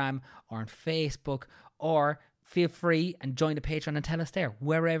Instagram or on Facebook, or feel free and join the Patreon and tell us there,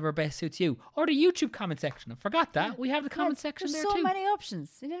 wherever best suits you. Or the YouTube comment section. I forgot that. We have the comment section There's there so too. many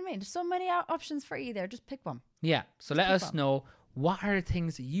options. You know what I mean? There's so many options for you there. Just pick one. Yeah, so let pick us one. know, what are the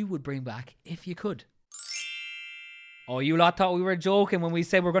things that you would bring back if you could? Oh, you lot thought we were joking when we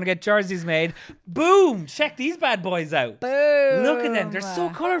said we're going to get jerseys made. Boom! Check these bad boys out. Boom! Look at them. They're so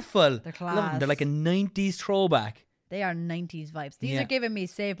colourful. They're I love them. class. They're like a 90s throwback. They are 90s vibes. These Yeah. are giving me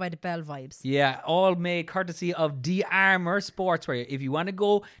Saved by the Bell vibes. Yeah, all made courtesy of De-Armour Sportswear. If you want to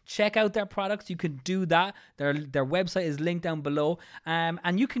go check out their products, you can do that. Their website is linked down below.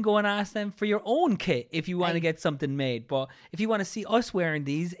 And you can go and ask them for your own kit if you want to get something made. But if you want to see us wearing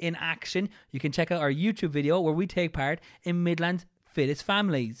these in action, you can check out our YouTube video where we take part in Midland's Fittest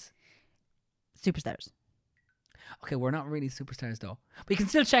Families. Superstars. Okay, we're not really superstars though. But you can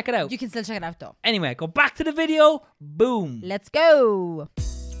still check it out. You can still check it out though. Anyway, go back to the video. Boom. Let's go.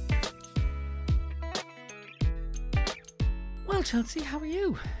 Well, Chelsea, how are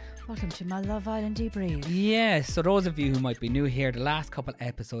you? Welcome to my Love Island debrief. Yes, so those of you who might be new here, the last couple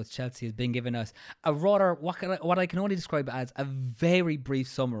episodes, Chelsea has been giving us a rather, what I can only describe as a very brief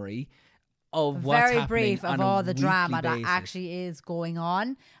summary of what's very happening brief on of a all the weekly drama that basis. actually is going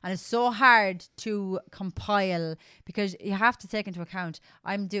on, and it's so hard to compile because you have to take into account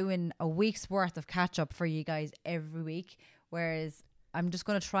I'm doing a week's worth of catch up for you guys every week, whereas I'm just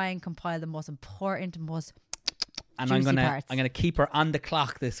going to try and compile the most important, most And juicy I'm parts. gonna keep her on the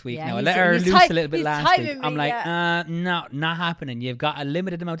clock this week. Yeah, now I he's- let her he's loose ti- a little bit he's last week. timing I'm me, like, yeah. no, not happening. You've got a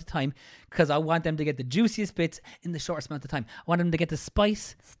limited amount of time because I want them to get the juiciest bits in the shortest amount of time. I want them to get the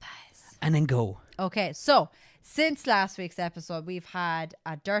spice. And then go. Okay, so since last week's episode, we've had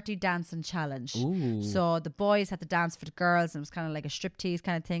a dirty dancing challenge. Ooh. So the boys had to dance for the girls, and it was kind of like a striptease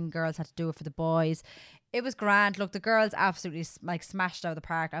kind of thing. Girls had to do it for the boys. It was grand. Look, the girls absolutely smashed out of the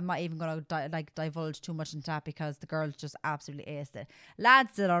park. I'm not even going to divulge too much into that because the girls just absolutely aced it.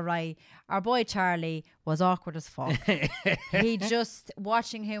 Lads did all right. Our boy Charlie was awkward as fuck. He just,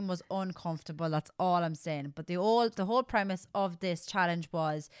 watching him was uncomfortable. That's all I'm saying. But the whole premise of this challenge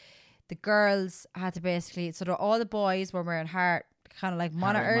was the girls had to basically, so all the boys were wearing heart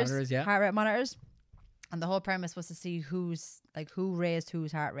monitors, yeah. heart rate monitors. And the whole premise was to see who raised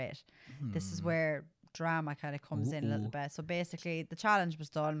whose heart rate. This is where drama kind of comes in a little bit. So basically the challenge was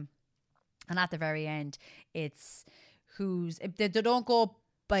done, and at the very end it's they don't go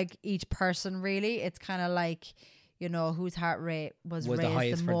like each person really. It's kind of like, you know, whose heart rate was raised the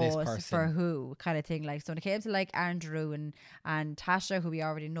highest the for this most person. for who kind of thing. Like, so when it came to like Andrew and Tasha, who we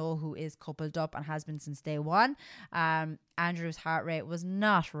already know who is coupled up and has been since day one, Andrew's heart rate was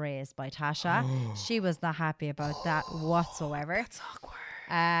not raised by Tasha. She was not happy about that whatsoever. That's awkward.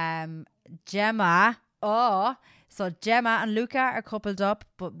 Gemma, so Gemma and Luca are coupled up,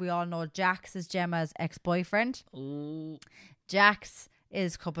 but we all know Jax is Gemma's ex-boyfriend. Jax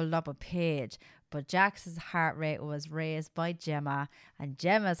is coupled up with Paige, but Jax's heart rate was raised by Gemma, and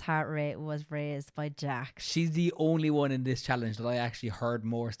Gemma's heart rate was raised by Jax. She's the only one in this challenge that I actually heard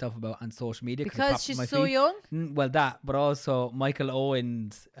more stuff about on social media. Because she's so young? Well, that, but also Michael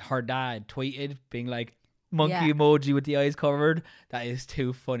Owens, her dad, tweeted being like, monkey Yeah. emoji with the eyes covered. That is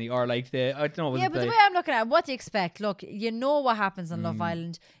too funny. Or like I don't know. Yeah, but the way I'm looking at it, what do you expect? Look, you know what happens on Love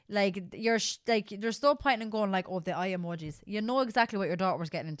Island. Like, there's no point in going like, oh, the eye emojis. You know exactly what your daughter was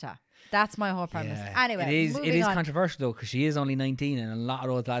getting into. That's my whole premise. Anyway, it is on. controversial though, because she is only 19 and a lot of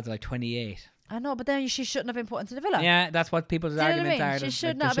those lads are like 28. I know, but then she shouldn't have been put into the villa. Yeah, that's what people's Do you know what I arguments mean? are. She that, should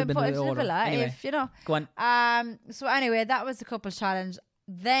like, not there have been put into the order. villa. Anyway, If you know. go on. So anyway, that was the couples challenge.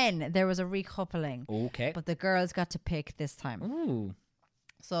 Then there was a recoupling. Okay. But the girls got to pick this time. Ooh.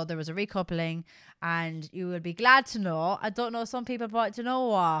 So there was a recoupling, and you will be glad to know, I don't know some people, but you know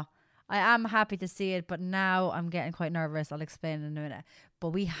what? I am happy to see it, but now I'm getting quite nervous. I'll explain in a minute.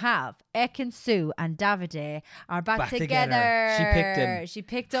 But we have Ekin-Su and Davide are back together. She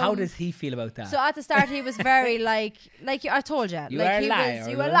picked him. How does he feel about that? So at the start he was very like I told you. You like are a he liar, was,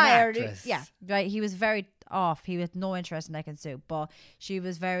 you you're a an liar. actress. Yeah, right. He was very off. He had no interest in Ekin-Su, but she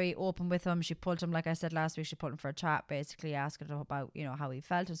was very open with him. She pulled him, like I said last week, she pulled him for a chat, basically asking him about, you know, how he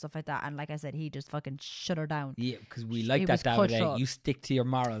felt and stuff like that. And like I said, he just fucking shut her down. Yeah, because we like He that, was Davide. cutthroat. You stick to your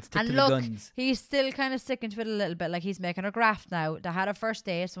morals, stick And to look, the guns. he's still kind of sticking to it a little bit. Like, he's making her graft now. They had a first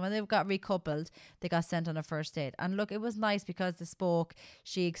date, so when they got recoupled, they got sent on a first date. And look, it was nice because they spoke.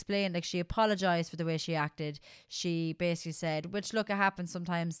 She explained, like, she apologized for the way she acted. She basically said, which look, it happens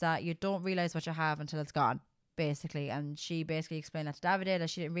sometimes that you don't realize what you have until it's gone, basically. And she basically explained that to Davide, that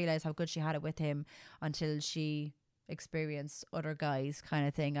she didn't realize how good she had it with him until she experienced other guys, kind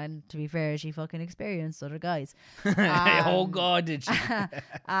of thing. And to be fair, she fucking experienced other guys. Oh God, did she?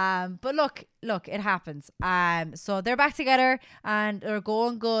 But look, it happens. So they're back together and they're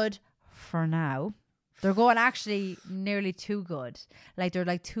going good for now. They're going actually nearly too good. Like, they're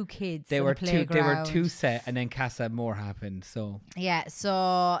like two kids. They on were the two. They were playground. two set, and then Casa Moore happened. So Yeah.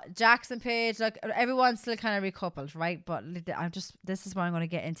 So Jackson Page, like, everyone's still kind of recoupled, right? But this is where I'm going to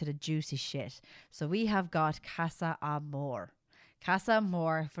get into the juicy shit. So we have got Casa Amor. Casa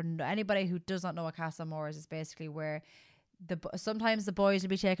Amor, for anybody who does not know what Casa Amor is basically where sometimes the boys will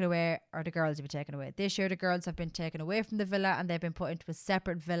be taken away or the girls will be taken away. This year the girls have been taken away from the villa and they've been put into a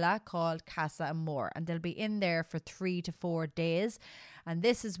separate villa called Casa Amor, and they'll be in there for 3 to 4 days. And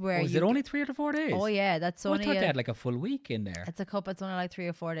this is where is it only 3 or 4 days? Oh yeah, that's I only thought they had like a full week in there. it's only like 3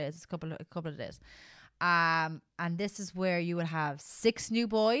 or 4 days. It's a couple of days. And this is where you will have 6 new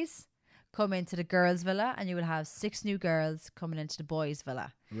boys come into the girls' villa, and you will have 6 new girls coming into the boys'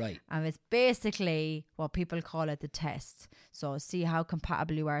 villa. Right. And it's basically what people call it the test. So see how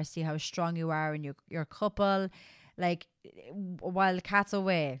compatible you are, see how strong you are in your couple, like while the cat's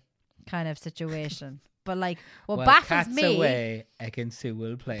away kind of situation. But like what Well, baffles Cat's me, away, Ekin-Su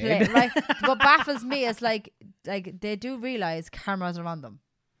will play. right? What baffles me is like they do realize cameras are on them.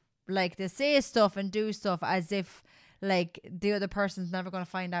 Like they say stuff and do stuff as if like the other person's never going to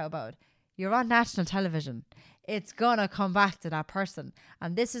find out about it. You're on national television. It's gonna come back to that person,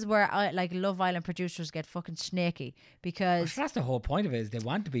 and this is where Love Island producers get fucking snaky, because that's the whole point of it, is they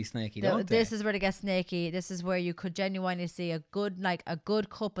want to be snaky, don't they? This is where they get snaky. This is where you could genuinely see a good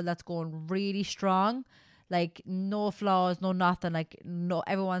couple that's going really strong, like no flaws, no nothing, like no,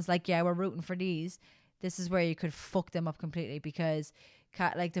 everyone's like, yeah, we're rooting for these. This is where you could fuck them up completely, because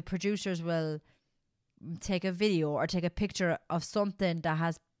like the producers will take a video or take a picture of something that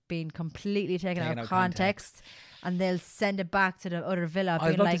has been completely taken out of context, and they'll send it back to the other villa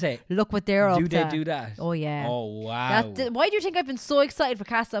being like, say, look what they're up to. Do they do that? Oh yeah. Oh wow. Why do you think I've been so excited for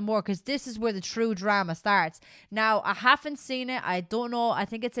Casa Amor? Because this is where the true drama starts. Now I haven't seen it, I don't know, I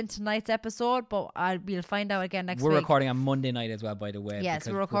think it's in tonight's episode, but we'll find out again next week. We're recording on Monday night as well, by the way. Yes,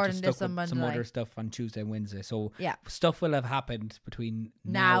 we're recording this on Monday night. Some night. other stuff on Tuesday and Wednesday, so yeah, stuff will have happened between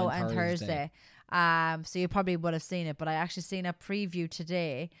now and Thursday. So you probably would have seen it, but I actually seen a preview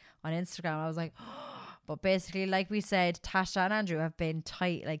today on Instagram. I was like, but basically, like we said, Tasha and Andrew have been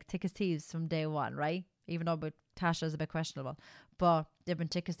tight, like thick as thieves from day one, right? Even though Tasha is a bit questionable, but they've been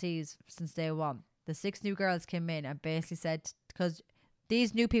thick as thieves since day one. The 6 new girls came in and basically said, because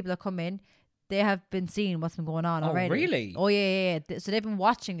these new people that come in, they have been seeing what's been going on already. Oh, really? Oh, yeah. So they've been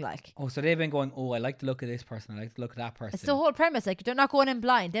watching, like. Oh, so they've been going, I like the look of this person, I like the look of that person. It's the whole premise. Like, they're not going in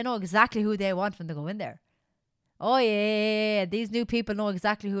blind. They know exactly who they want when they go in there. Oh, yeah. These new people know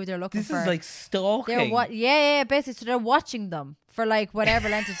exactly who they're looking for. This is like stalking. Yeah, basically. So they're watching them for like whatever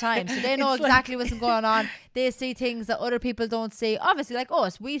length of time. So they know exactly what's going on. They see things that other people don't see. Obviously, like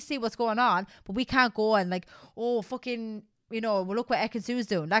us, we see what's going on, but we can't go and like, oh, fucking... well, look what Ekin-Su's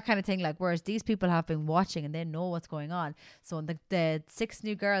doing, that kind of thing. Like, whereas these people have been watching and they know what's going on. So when the 6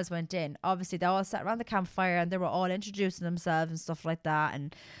 new girls went in, obviously they all sat around the campfire and they were all introducing themselves and stuff like that.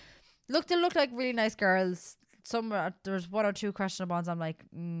 And they looked like really nice girls. There's 1 or 2 questionable ones. I'm like,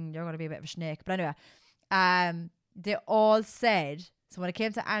 you're going to be a bit of a snake. But anyway, they all said. So when it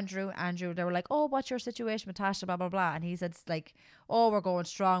came to Andrew, they were like, oh, what's your situation with Tasha, blah, blah, blah. And he said, like, oh, we're going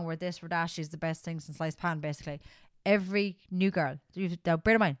strong. We're this, we're that. She's the best thing since sliced pan, basically. Every new girl, now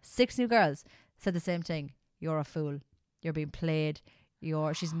bear in mind, 6 new girls said the same thing. You're a fool. You're being played.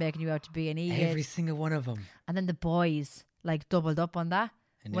 She's making you out to be an idiot. Every single one of them. And then the boys like doubled up on that.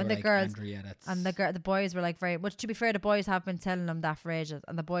 And when the like, girls and the boys were like very much. To be fair, the boys have been telling them that for ages,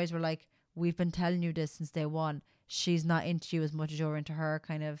 and the boys were like, "We've been telling you this since day one. She's not into you as much as you're into her,"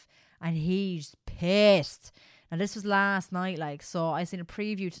 kind of. And he's pissed. Now this was last night, like, so I seen a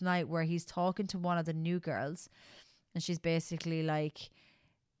preview tonight where he's talking to one of the new girls. And she's basically like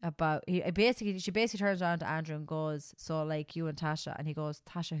she basically turns around to Andrew and goes, so like you and Tasha, and he goes,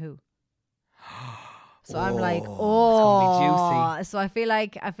 Tasha who? So I'm like, it's gonna be juicy. So I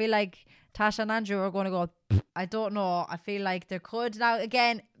feel like Tasha and Andrew are going to go, I don't know. I feel like there could, now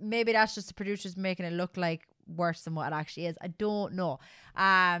again, maybe that's just the producers making it look like worse than what it actually is. I don't know.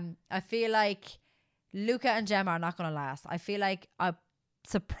 I feel like Luca and Gemma are not going to last. I feel like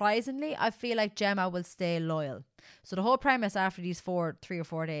surprisingly, I feel like Gemma will stay loyal. So the whole premise after these 3 or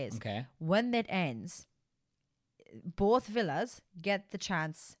 4 days, when it ends, both villas get the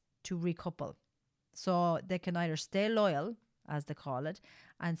chance to recouple. So they can either stay loyal, as they call it,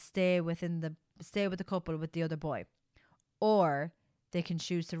 and stay with the couple with the other boy, or they can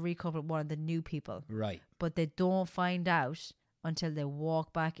choose to recouple one of the new people. Right. But they don't find out until they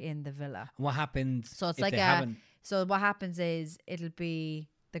walk back in the villa. What happens? So it's if like they haven't? So what happens is it'll be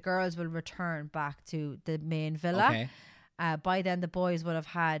the girls will return back to the main villa. Okay. By then the boys would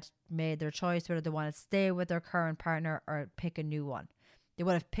have made their choice whether they want to stay with their current partner or pick a new one. They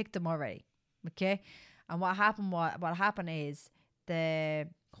would have picked them already. Okay. And what happened is the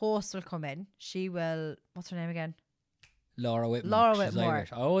host will come in. She will, what's her name again? Laura Whitmore. I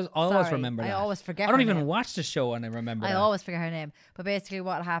always remember that. I always forget I don't her even name. watch the show and I remember that. I always forget her name. But basically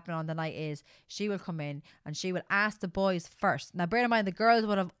what happened on the night is she will come in and she will ask the boys first. Now bear in mind the girls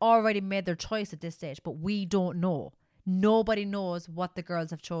would have already made their choice at this stage, but we don't know. Nobody knows what the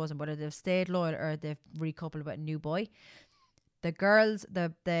girls have chosen, whether they've stayed loyal or they've recoupled with a new boy. The girls,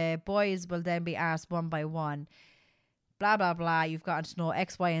 the boys will then be asked one by one, blah, blah, blah. You've gotten to know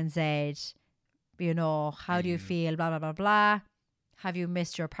X, Y, and Z. You know, how do you feel? Blah, blah, blah, blah. Have you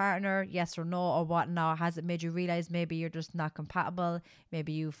missed your partner? Yes or no, or what now? Has it made you realize maybe you're just not compatible?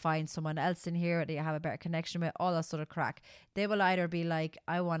 Maybe you find someone else in here that you have a better connection with, all that sort of crack. They will either be like,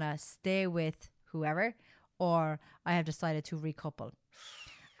 I want to stay with whoever, or I have decided to recouple.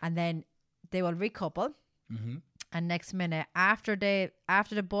 And then they will recouple. Mm-hmm. And next minute, after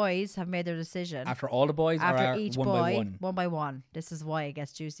the boys have made their decision, After all the boys, after or each one boy, by one? This is why it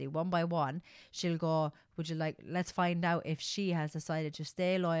gets juicy. One by one, she'll go, would you like, let's find out if she has decided to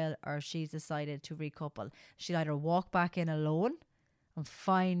stay loyal or she's decided to recouple. She'll either walk back in alone and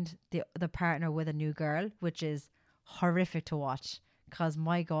find the partner with a new girl, which is horrific to watch. Because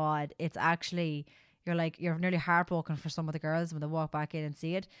my God, it's actually, you're nearly heartbroken for some of the girls when they walk back in and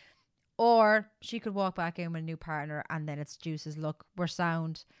see it. Or she could walk back in with a new partner and then it's juices. Look, we're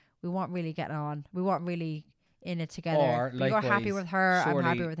sound. We weren't really getting on. We weren't really in it together. Or But you're happy with her. I'm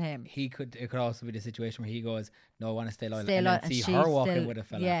happy surely with him. It could also be the situation where he goes, no, I want to stay loyal. Stay and loyal, then and see she's her walking still- with a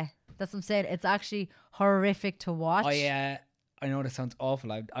fella. Yeah, that's what I'm saying. It's actually horrific to watch. I know this sounds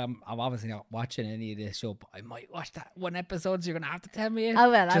awful. I'm obviously not watching any of this show, but I might watch that one episode, so you're going to have to tell me it. I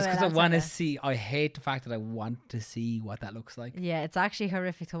will, Just because I I'll want tell to you. see. I hate the fact that I want to see what that looks like. Yeah, it's actually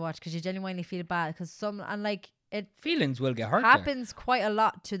horrific to watch because you genuinely feel bad because it Feelings will get hurt. there. happens quite a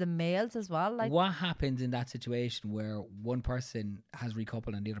lot to the males as well. Like, What happens in that situation where one person has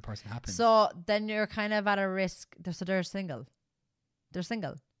recoupled and the other person happens? so then you're kind of at a risk. So they're single. They're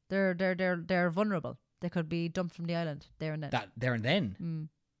single. They're vulnerable. They could be dumped from the island there and then. that there and then.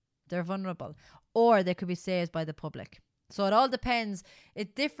 They're vulnerable, or they could be saved by the public. So it all depends.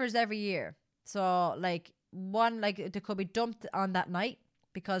 It differs every year. So they could be dumped on that night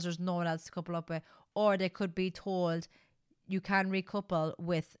because there's no one else to couple up with, or they could be told you can recouple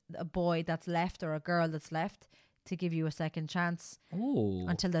with a boy that's left or a girl that's left to give you a second chance Oh,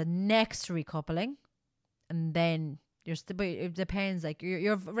 until the next recoupling, and then but it depends. Like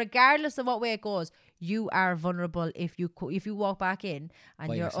you're regardless of what way it goes, you are vulnerable if you walk back in and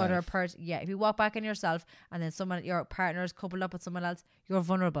By your other yourself. person. Yeah, if you walk back in yourself and then your partner is coupled up with someone else, you're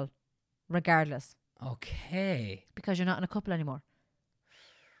vulnerable, regardless, okay. because you're not in a couple anymore.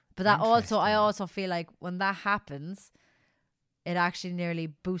 But that also, I Interesting. also feel like when that happens, it actually nearly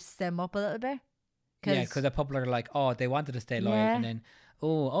boosts them up a little bit. Yeah, because the people are like, oh, they wanted to stay loyal, Yeah. and then,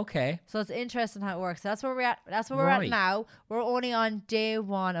 oh, okay. So it's interesting how it works. That's where we're at. That's where we're at Right. now. We're only on day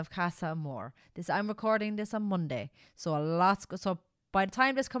one of Casa Amor. I'm recording this on Monday, so So by the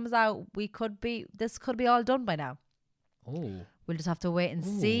time this comes out, this could be all done by now. Oh. We'll just have to wait and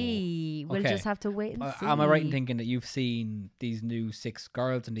see. We'll Okay. just have to wait and see. Am I right in thinking that you've seen these new 6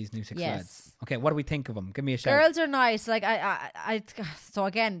 girls and these new 6 Yes. lads? Okay, what do we think of them? Give me a shout. Girls are nice. Like so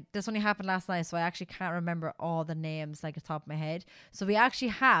again, this only happened last night, so I actually can't remember all the names like at the top of my head. So we actually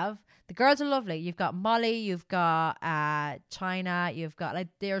have the girls are lovely. You've got Molly, you've got China, you've got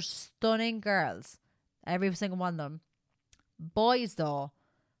they're stunning girls. Every single one of them. Boys though,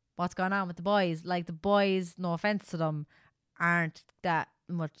 what's going on with the boys? Like the boys, no offense to them, aren't that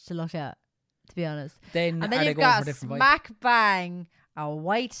much to look at, to be honest. Then And are then they you've going got for different vibes? smack bang a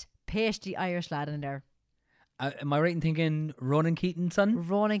white pasty Irish lad in there. Am I right in thinking Ronan Keaton's son?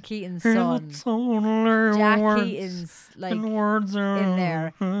 Ronan Keaton's son, Jack Keaton's in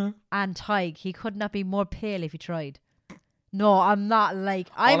there, and Tig. He could not be more pale if he tried. No, I'm not I'm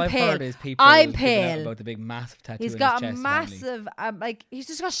All I've pale. heard is people I'm giving out pale. about the big massive tattoo He's in got his a chest, apparently. massive, he's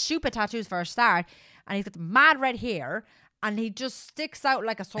just got stupid tattoos for a start, and he's got mad red hair, and he just sticks out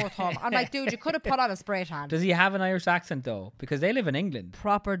like a sore thumb. I'm like, dude, you could have put on a spray tan. Does he have an Irish accent though? Because they live in England.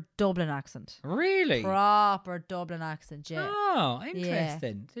 Proper Dublin accent. Really? Proper Dublin accent, yeah. Oh,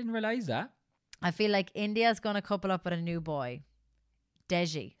 interesting. Didn't realise that. I feel like India's gonna couple up with a new boy,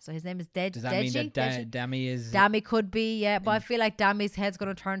 Deji. So his name is Does that mean that Deji? Dami is... Dami could be, yeah, but I feel like Dami's head's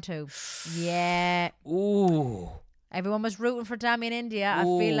gonna turn too. Yeah, Ooh. everyone was rooting for Dami in India. I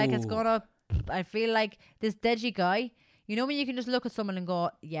feel like it's Ooh. gonna. I feel like this Deji guy. You know when you can just look at someone and go,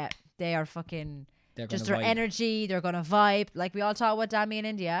 yeah, they are fucking. They're Just gonna their vibe. energy, they're gonna vibe. Like we all talk about Dami in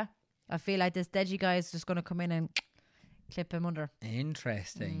India. I feel like this Deji guy is just gonna come in and clip him under.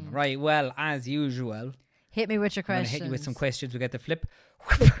 Interesting. Right, well, as usual, Hit me with your I'm going to questions. hit you with some questions. We get the flip.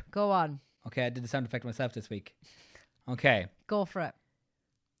 Go on, Okay, I did the sound effect myself this week. Okay. go for it.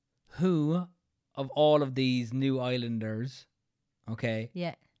 Who of all of these new islanders, okay,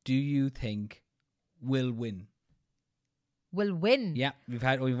 Yeah, do you think will win? will win. Yeah, you've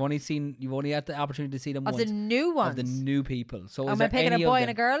only had the opportunity to see them Of once. the new ones. Of the new people. So Am is I there picking a any of boy and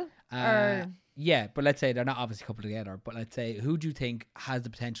a them- girl? Or Yeah, but let's say they're not obviously coupled together. But let's say, who do you think has the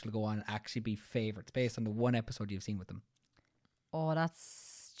potential to go on and actually be favourites based on the one episode you've seen with them? oh,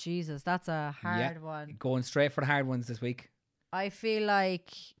 that's Jesus. That's a hard one. Going straight for the hard ones this week. I feel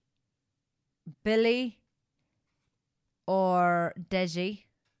like Billy or Deji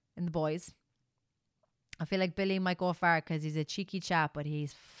in the boys. I feel like Billy might go far because he's a cheeky chap, but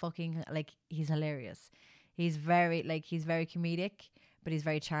he's fucking he's hilarious. He's very comedic, but he's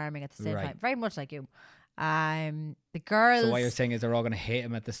very charming at the same Right. time. Very much like you. The girls. So what you're saying is they're all going to hate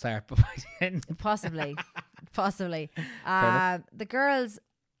him at the start, but by the end, Possibly. enough. The girls,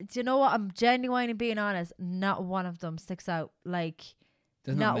 do you know what? I'm genuinely being honest. Not one of them sticks out. Like,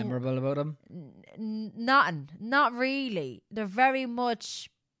 there's nothing memorable about him. nothing. Not really. They're very much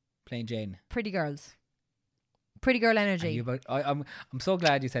Plain Jane. pretty girls. Pretty girl energy. I'm so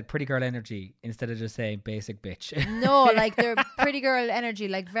glad you said pretty girl energy instead of just saying basic bitch. No, like they're pretty girl energy,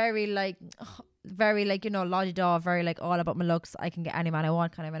 like very like, you know, la-di-da, very like all about my looks. I can get any man I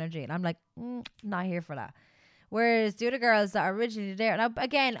want kind of energy. And I'm like, not here for that. Whereas the other girls that are originally there, now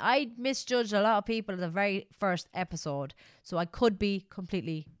again, I misjudged a lot of people in the very first episode, so I could be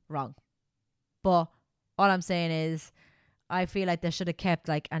completely wrong. But all I'm saying is, I feel like they should have kept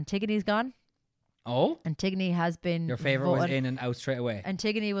like Antigone's gone. Oh? Antigone has been Your favourite was in and out straight away.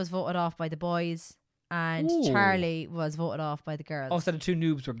 Antigone was voted off by the boys, and Charlie was voted off by the girls. Oh, so the two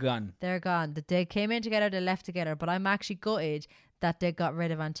noobs were gone. They're gone. They came in together, they left together, but I'm actually gutted that they got rid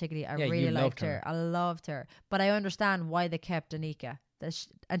of Antigone. I really liked her. I loved her. But I understand why they kept Danica.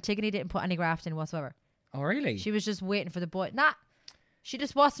 Antigone didn't put any graft in whatsoever. Oh, really? She was just waiting for the boy. She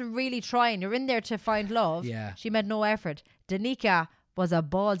just wasn't really trying. You're in there to find love. Yeah. She made no effort. Danica was a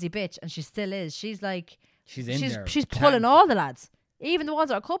ballsy bitch, and she still is. She's like, she's in there. She's pulling all the lads, even the ones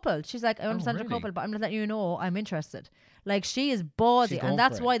that are coupled. She's like, I understand really? you're coupled, but I'm just letting you know I'm interested. Like, she is ballsy, and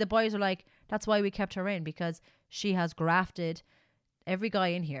that's why the boys are like, that's why we kept her in, because she has grafted every guy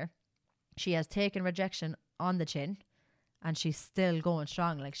in here. She has taken rejection on the chin, and she's still going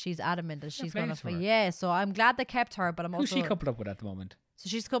strong. Like, she's adamant that she's gonna fight. Yeah, so I'm glad they kept her, but I'm also. Who's she coupled up with at the moment? So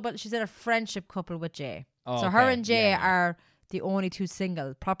she's in a friendship couple with Jay. Oh, so her and Jay are the only two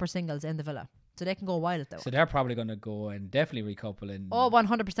proper singles in the villa. So they can go wild though. So they're probably going to go and definitely recouple.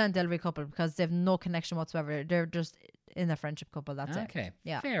 100% they'll recouple, because they have no connection whatsoever. They're just in a friendship couple. That's it. Okay.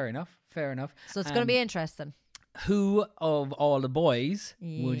 Yeah. Fair enough. So it's going to be interesting. Who of all the boys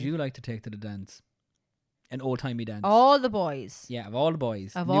would you like to take to the dance? An old-timey dance. All the boys. Yeah, of all the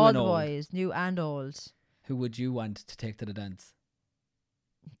boys. Of all the boys, new and old. Who would you want to take to the dance?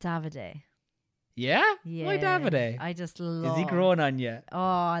 Davide. Yeah? Yeah. Why Davide? I just love. Is he growing on you? Oh,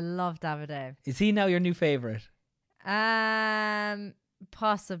 I love Davide. Is he now your new favourite?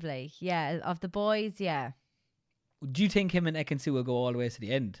 Possibly. Yeah. Of the boys, yeah. Do you think him and Ekin-Su will go all the way to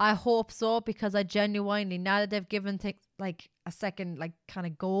the end? I hope so, because I genuinely, now that they've given things like a second, like kind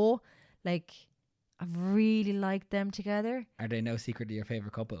of go, like I really like them together. Are they now secretly your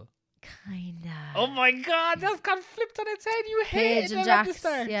favourite couple? Kinda. Oh my God, that's got flipped on its head. You Paige hate and them at the Jax.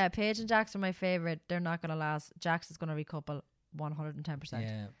 start. Yeah, Paige and Jax are my favourite. They're not gonna last. Jax is gonna recouple 110%.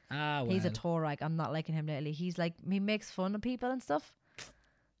 Yeah. Well. He's a Torag. I'm not liking him lately. He's like, he makes fun of people and stuff.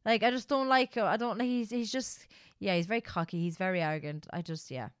 Like, I just don't like. I don't. He's just. Yeah, he's very cocky. He's very arrogant.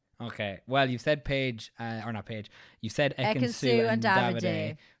 Yeah. Okay. Well, you've said Paige, or not Paige. You said Ekin-Su Ekin-Su and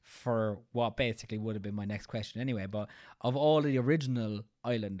Davide for what basically would have been my next question anyway. But of all the original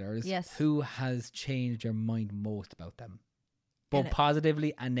Islanders, yes, who has changed your mind most about them? Both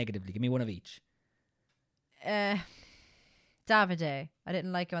positively and negatively. Give me one of each. Davide. I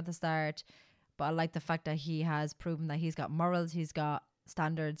didn't like him at the start, but I like the fact that he has proven that he's got morals, he's got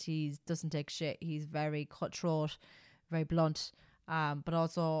standards, he doesn't take shit, he's very cutthroat, very blunt, but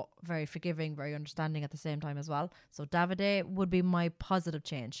also very forgiving, very understanding at the same time as well. So Davide would be my positive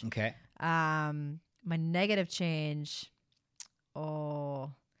change. Okay. My negative change, if I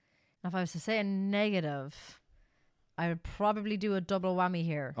was to say a negative, I would probably do a double whammy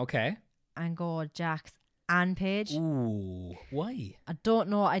here. Okay. And go Jax and Paige. Ooh, why? I don't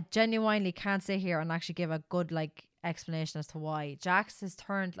know. I genuinely can't sit here and actually give a good explanation as to why. Jax has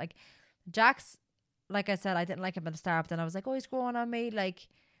turned like I said, I didn't like him at the start, but then I was like, oh, he's growing on me. Like,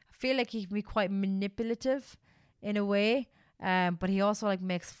 I feel like he can be quite manipulative in a way. But he also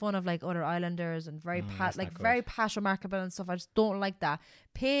makes fun of other Islanders and very very past remarkable and stuff. I just don't like that.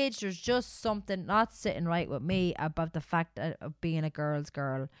 Paige, there's just something not sitting right with me about the fact of being a girl's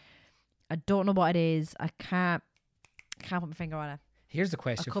girl. I don't know what it is. I can't put my finger on it. Here's the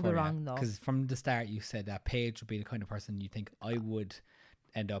question. I could be wrong though, because from the start you said that Paige would be the kind of person you think I would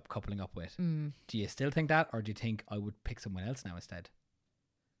end up coupling up with. Do you still think that, or do you think I would pick someone else now instead?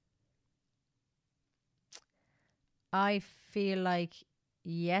 I feel like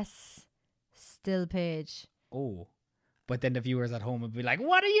yes, still Paige. Oh, but then the viewers at home would be like,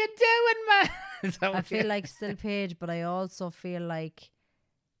 "What are you doing, man?" I feel like still Paige, but I also feel like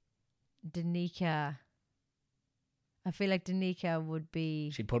Danica. I feel like Danica would be.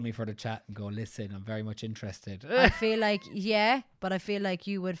 She'd pull me for the chat and go, "Listen, I'm very much interested." I feel like but I feel like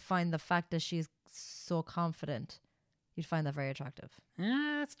you would find the fact that she's so confident, you'd find that very attractive.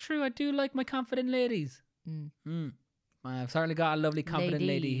 Yeah, that's true. I do like my confident ladies. I've certainly got a lovely confident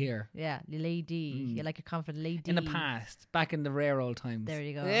lady here. Yeah, lady. You like a confident lady. In the past, back in the rare old times. There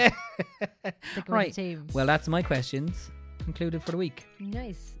you go. Stick with Right. the team. Well, that's my questions concluded for the week.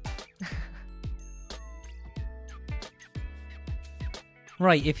 Nice.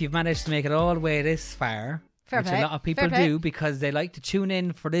 Right, if you've managed to make it all the way this far, Fair which play. a lot of people Fair play. do because they like to tune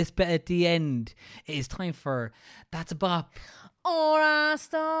in for this bit at the end, it is time for That's a Bop. Or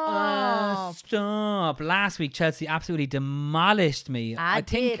stop. Stop. Last week, Chelsea absolutely demolished me. I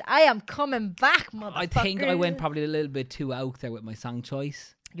did. I am coming back, motherfucker. I think I went probably a little bit too out there with my song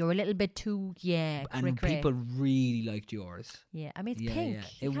choice. You're a little bit too, And people really liked yours. Yeah, I mean, it's pink.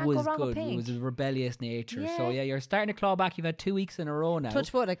 It You can't was go wrong with good. It pink. was a rebellious nature. So, Yeah. you're starting to claw back. You've had 2 weeks in a row now.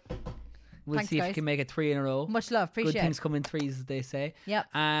 Touch wood. We'll Thanks, see if guys. you can make it 3 in a row. Much love. Appreciate Good things it. come in threes, as they say.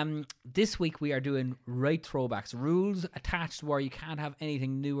 Yep. This week we are doing right throwbacks. Rules attached where you can't have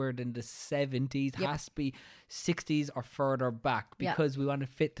anything newer than the 70s. Yep. Has to be 60s or further back Yep. because we want to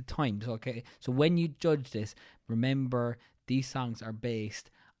fit the times. Okay. So when you judge this, remember these songs are based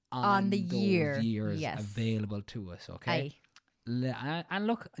on the those year. years Yes. available to us. Okay. Aye. And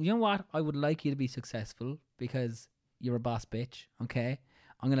look, you know what? I would like you to be successful because you're a boss bitch. Okay.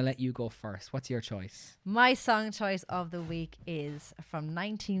 I'm going to let you go first. What's your choice? My song choice of the week is from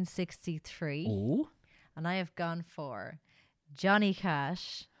 1963. Oh. And I have gone for Johnny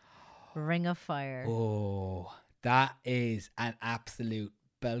Cash, Ring of Fire. Oh, that is an absolute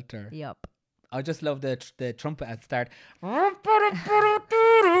belter. Yup. I just love the trumpet at the start.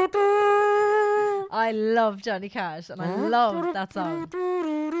 I love Johnny Cash and I love that song.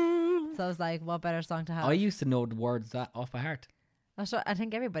 So I was like, what better song to have? I used to know the words that off by heart. I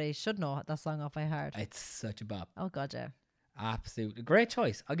think everybody should know that song off by heart. It's such a bop. Oh, God, yeah. Absolutely. Great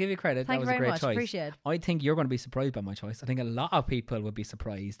choice. I'll give you credit. Thank that was you a very great much. choice. Appreciate it. I think you're going to be surprised by my choice. I think a lot of people would be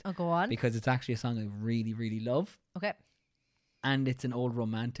surprised. Oh, go on. Because it's actually a song I really, really love. Okay. And it's an old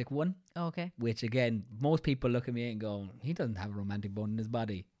romantic one. Okay. Which, again, most people look at me and go, he doesn't have a romantic bone in his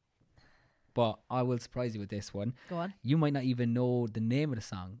body. But I will surprise you with this one. Go on. You might not even know the name of the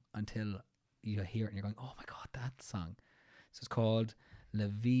song until you hear it and you're going, oh my God, that song. So it's called La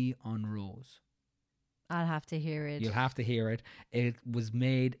Vie en Rose. I'll have to hear it. You'll have to hear it. It was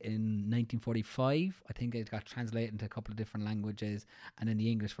made in 1945. I think it got translated into a couple of different languages, and then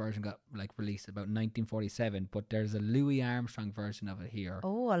the English version got released about 1947. But there's a Louis Armstrong version of it here.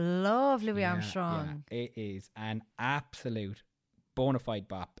 Oh, I love Louis Armstrong. Yeah, it is an absolute bona fide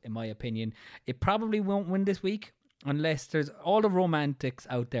bop, in my opinion. It probably won't win this week unless there's all the romantics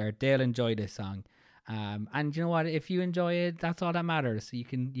out there. They'll enjoy this song. And you know what? If you enjoy it, that's all that matters. So you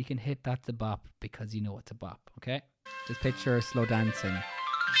can hit That's a Bop because you know it's a bop. Okay, just picture slow dancing.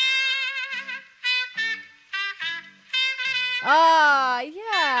 Oh,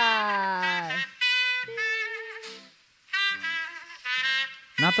 yeah.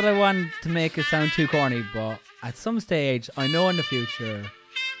 Not that I want to make it sound too corny, but at some stage, I know in the future,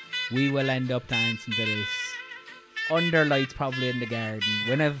 we will end up dancing to this. Under lights, probably in the garden.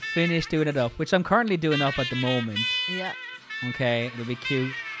 When I've finished doing it up, which I'm currently doing up at the moment. Yeah. Okay, it'll be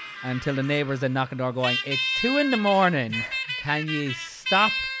cute. Until the neighbours then knock on the door going, it's 2 a.m. Can you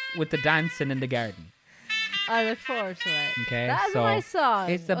stop with the dancing in the garden? I look forward to it. Okay, That's so my song.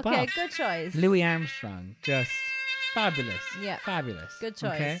 it's a Okay, bop. good choice. Louis Armstrong, just fabulous. Yeah. Fabulous. Good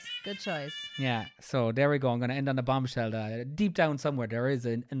choice. Okay? Good choice. Yeah, so there we go. I'm going to end on a bombshell. Deep down somewhere, there is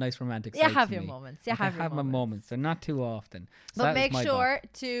a nice romantic side You have to your me. moments. You Okay, have your my moments. They're not too often. So But that was make my sure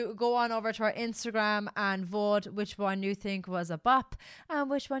bop. to go on over to our Instagram and vote which one you think was a bop and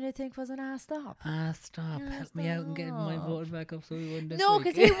which one you think was an ass stop. Stop. Help me out and get my vote back up so we win this No, week.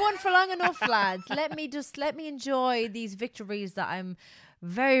 because we won for long enough, lads. Let me enjoy these victories that I'm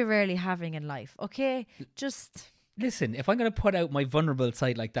very rarely having in life. Okay, just Listen, if I'm going to put out my vulnerable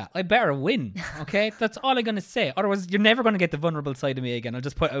side like that, I better win, okay? That's all I'm going to say. Otherwise, you're never going to get the vulnerable side of me again. I'll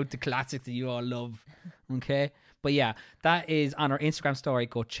just put out the classics that you all love, okay? But yeah, that is on our Instagram story.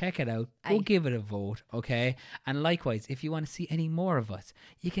 Go check it out. Go give it a vote, okay? And likewise, if you want to see any more of us,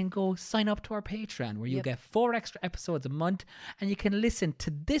 you can go sign up to our Patreon where you get 4 extra episodes a month and you can listen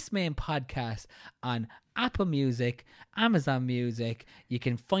to this main podcast on Apple Music, Amazon Music. You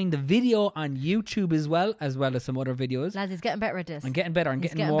can find the video on YouTube as well as some other videos. lads, he's getting better at this. I'm getting better. I'm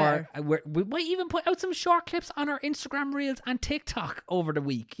He's getting getting more. better. We might even put out some short clips on our Instagram Reels and TikTok over the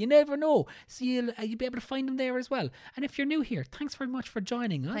week. You never know. So you'll be able to find them there as well. And if you're new here, thanks very much for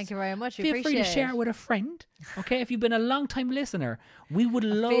joining us. Thank you very much. We Feel free to appreciate share it. it with a friend. Okay, if you've been a long time listener, we would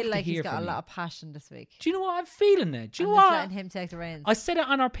love I feel to like hear he's got from a lot you. of passion this week. Do you know what I'm feeling? It. Do you I'm know just what? letting him take the reins. I said it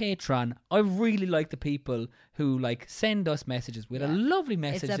on our Patreon. I really like the people people who like send us messages. We had a lovely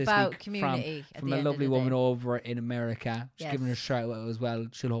message It's this about week community at from the a end of lovely the woman day. over in America. She's Yes. giving her a shout out as well.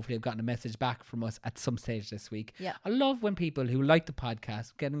 She'll hopefully have gotten a message back from us at some stage this week. Yeah. I love when people who like the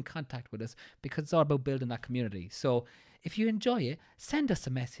podcast get in contact with us because it's all about building that community. So if you enjoy it, send us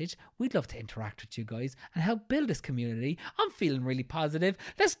a message. We'd love to interact with you guys and help build this community. I'm feeling really positive.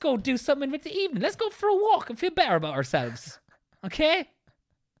 Let's go do something with the evening. Let's go for a walk and feel better about ourselves. Okay?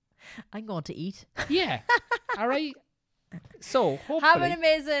 I'm going to eat. Yeah. All right. So, hopefully. Have an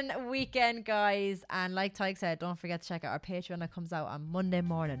amazing weekend, guys. And like Tyke said, don't forget to check out our Patreon that comes out on Monday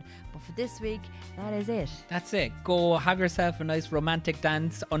morning. But for this week, that is it. That's it. Go have yourself a nice romantic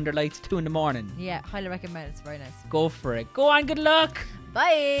dance under lights 2 a.m. Yeah, highly recommend it. It's very nice. Go for it. Go on. Good luck.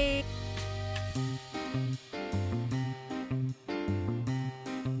 Bye.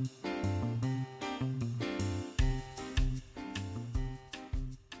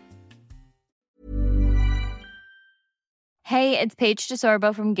 Hey, it's Paige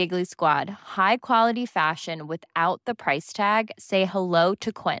DeSorbo from Giggly Squad. High quality fashion without the price tag. Say hello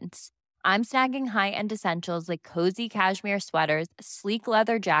to Quince. I'm snagging high-end essentials like cozy cashmere sweaters, sleek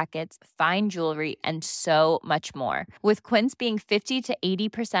leather jackets, fine jewelry, and so much more. With Quince being 50 to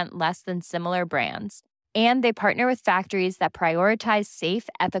 80% less than similar brands. And they partner with factories that prioritize safe,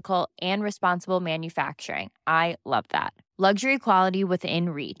 ethical, and responsible manufacturing. I love that. Luxury quality within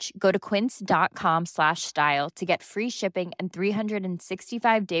reach. Go to quince.com/style to get free shipping and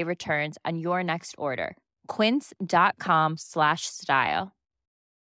 365-day returns on your next order. Quince.com/style.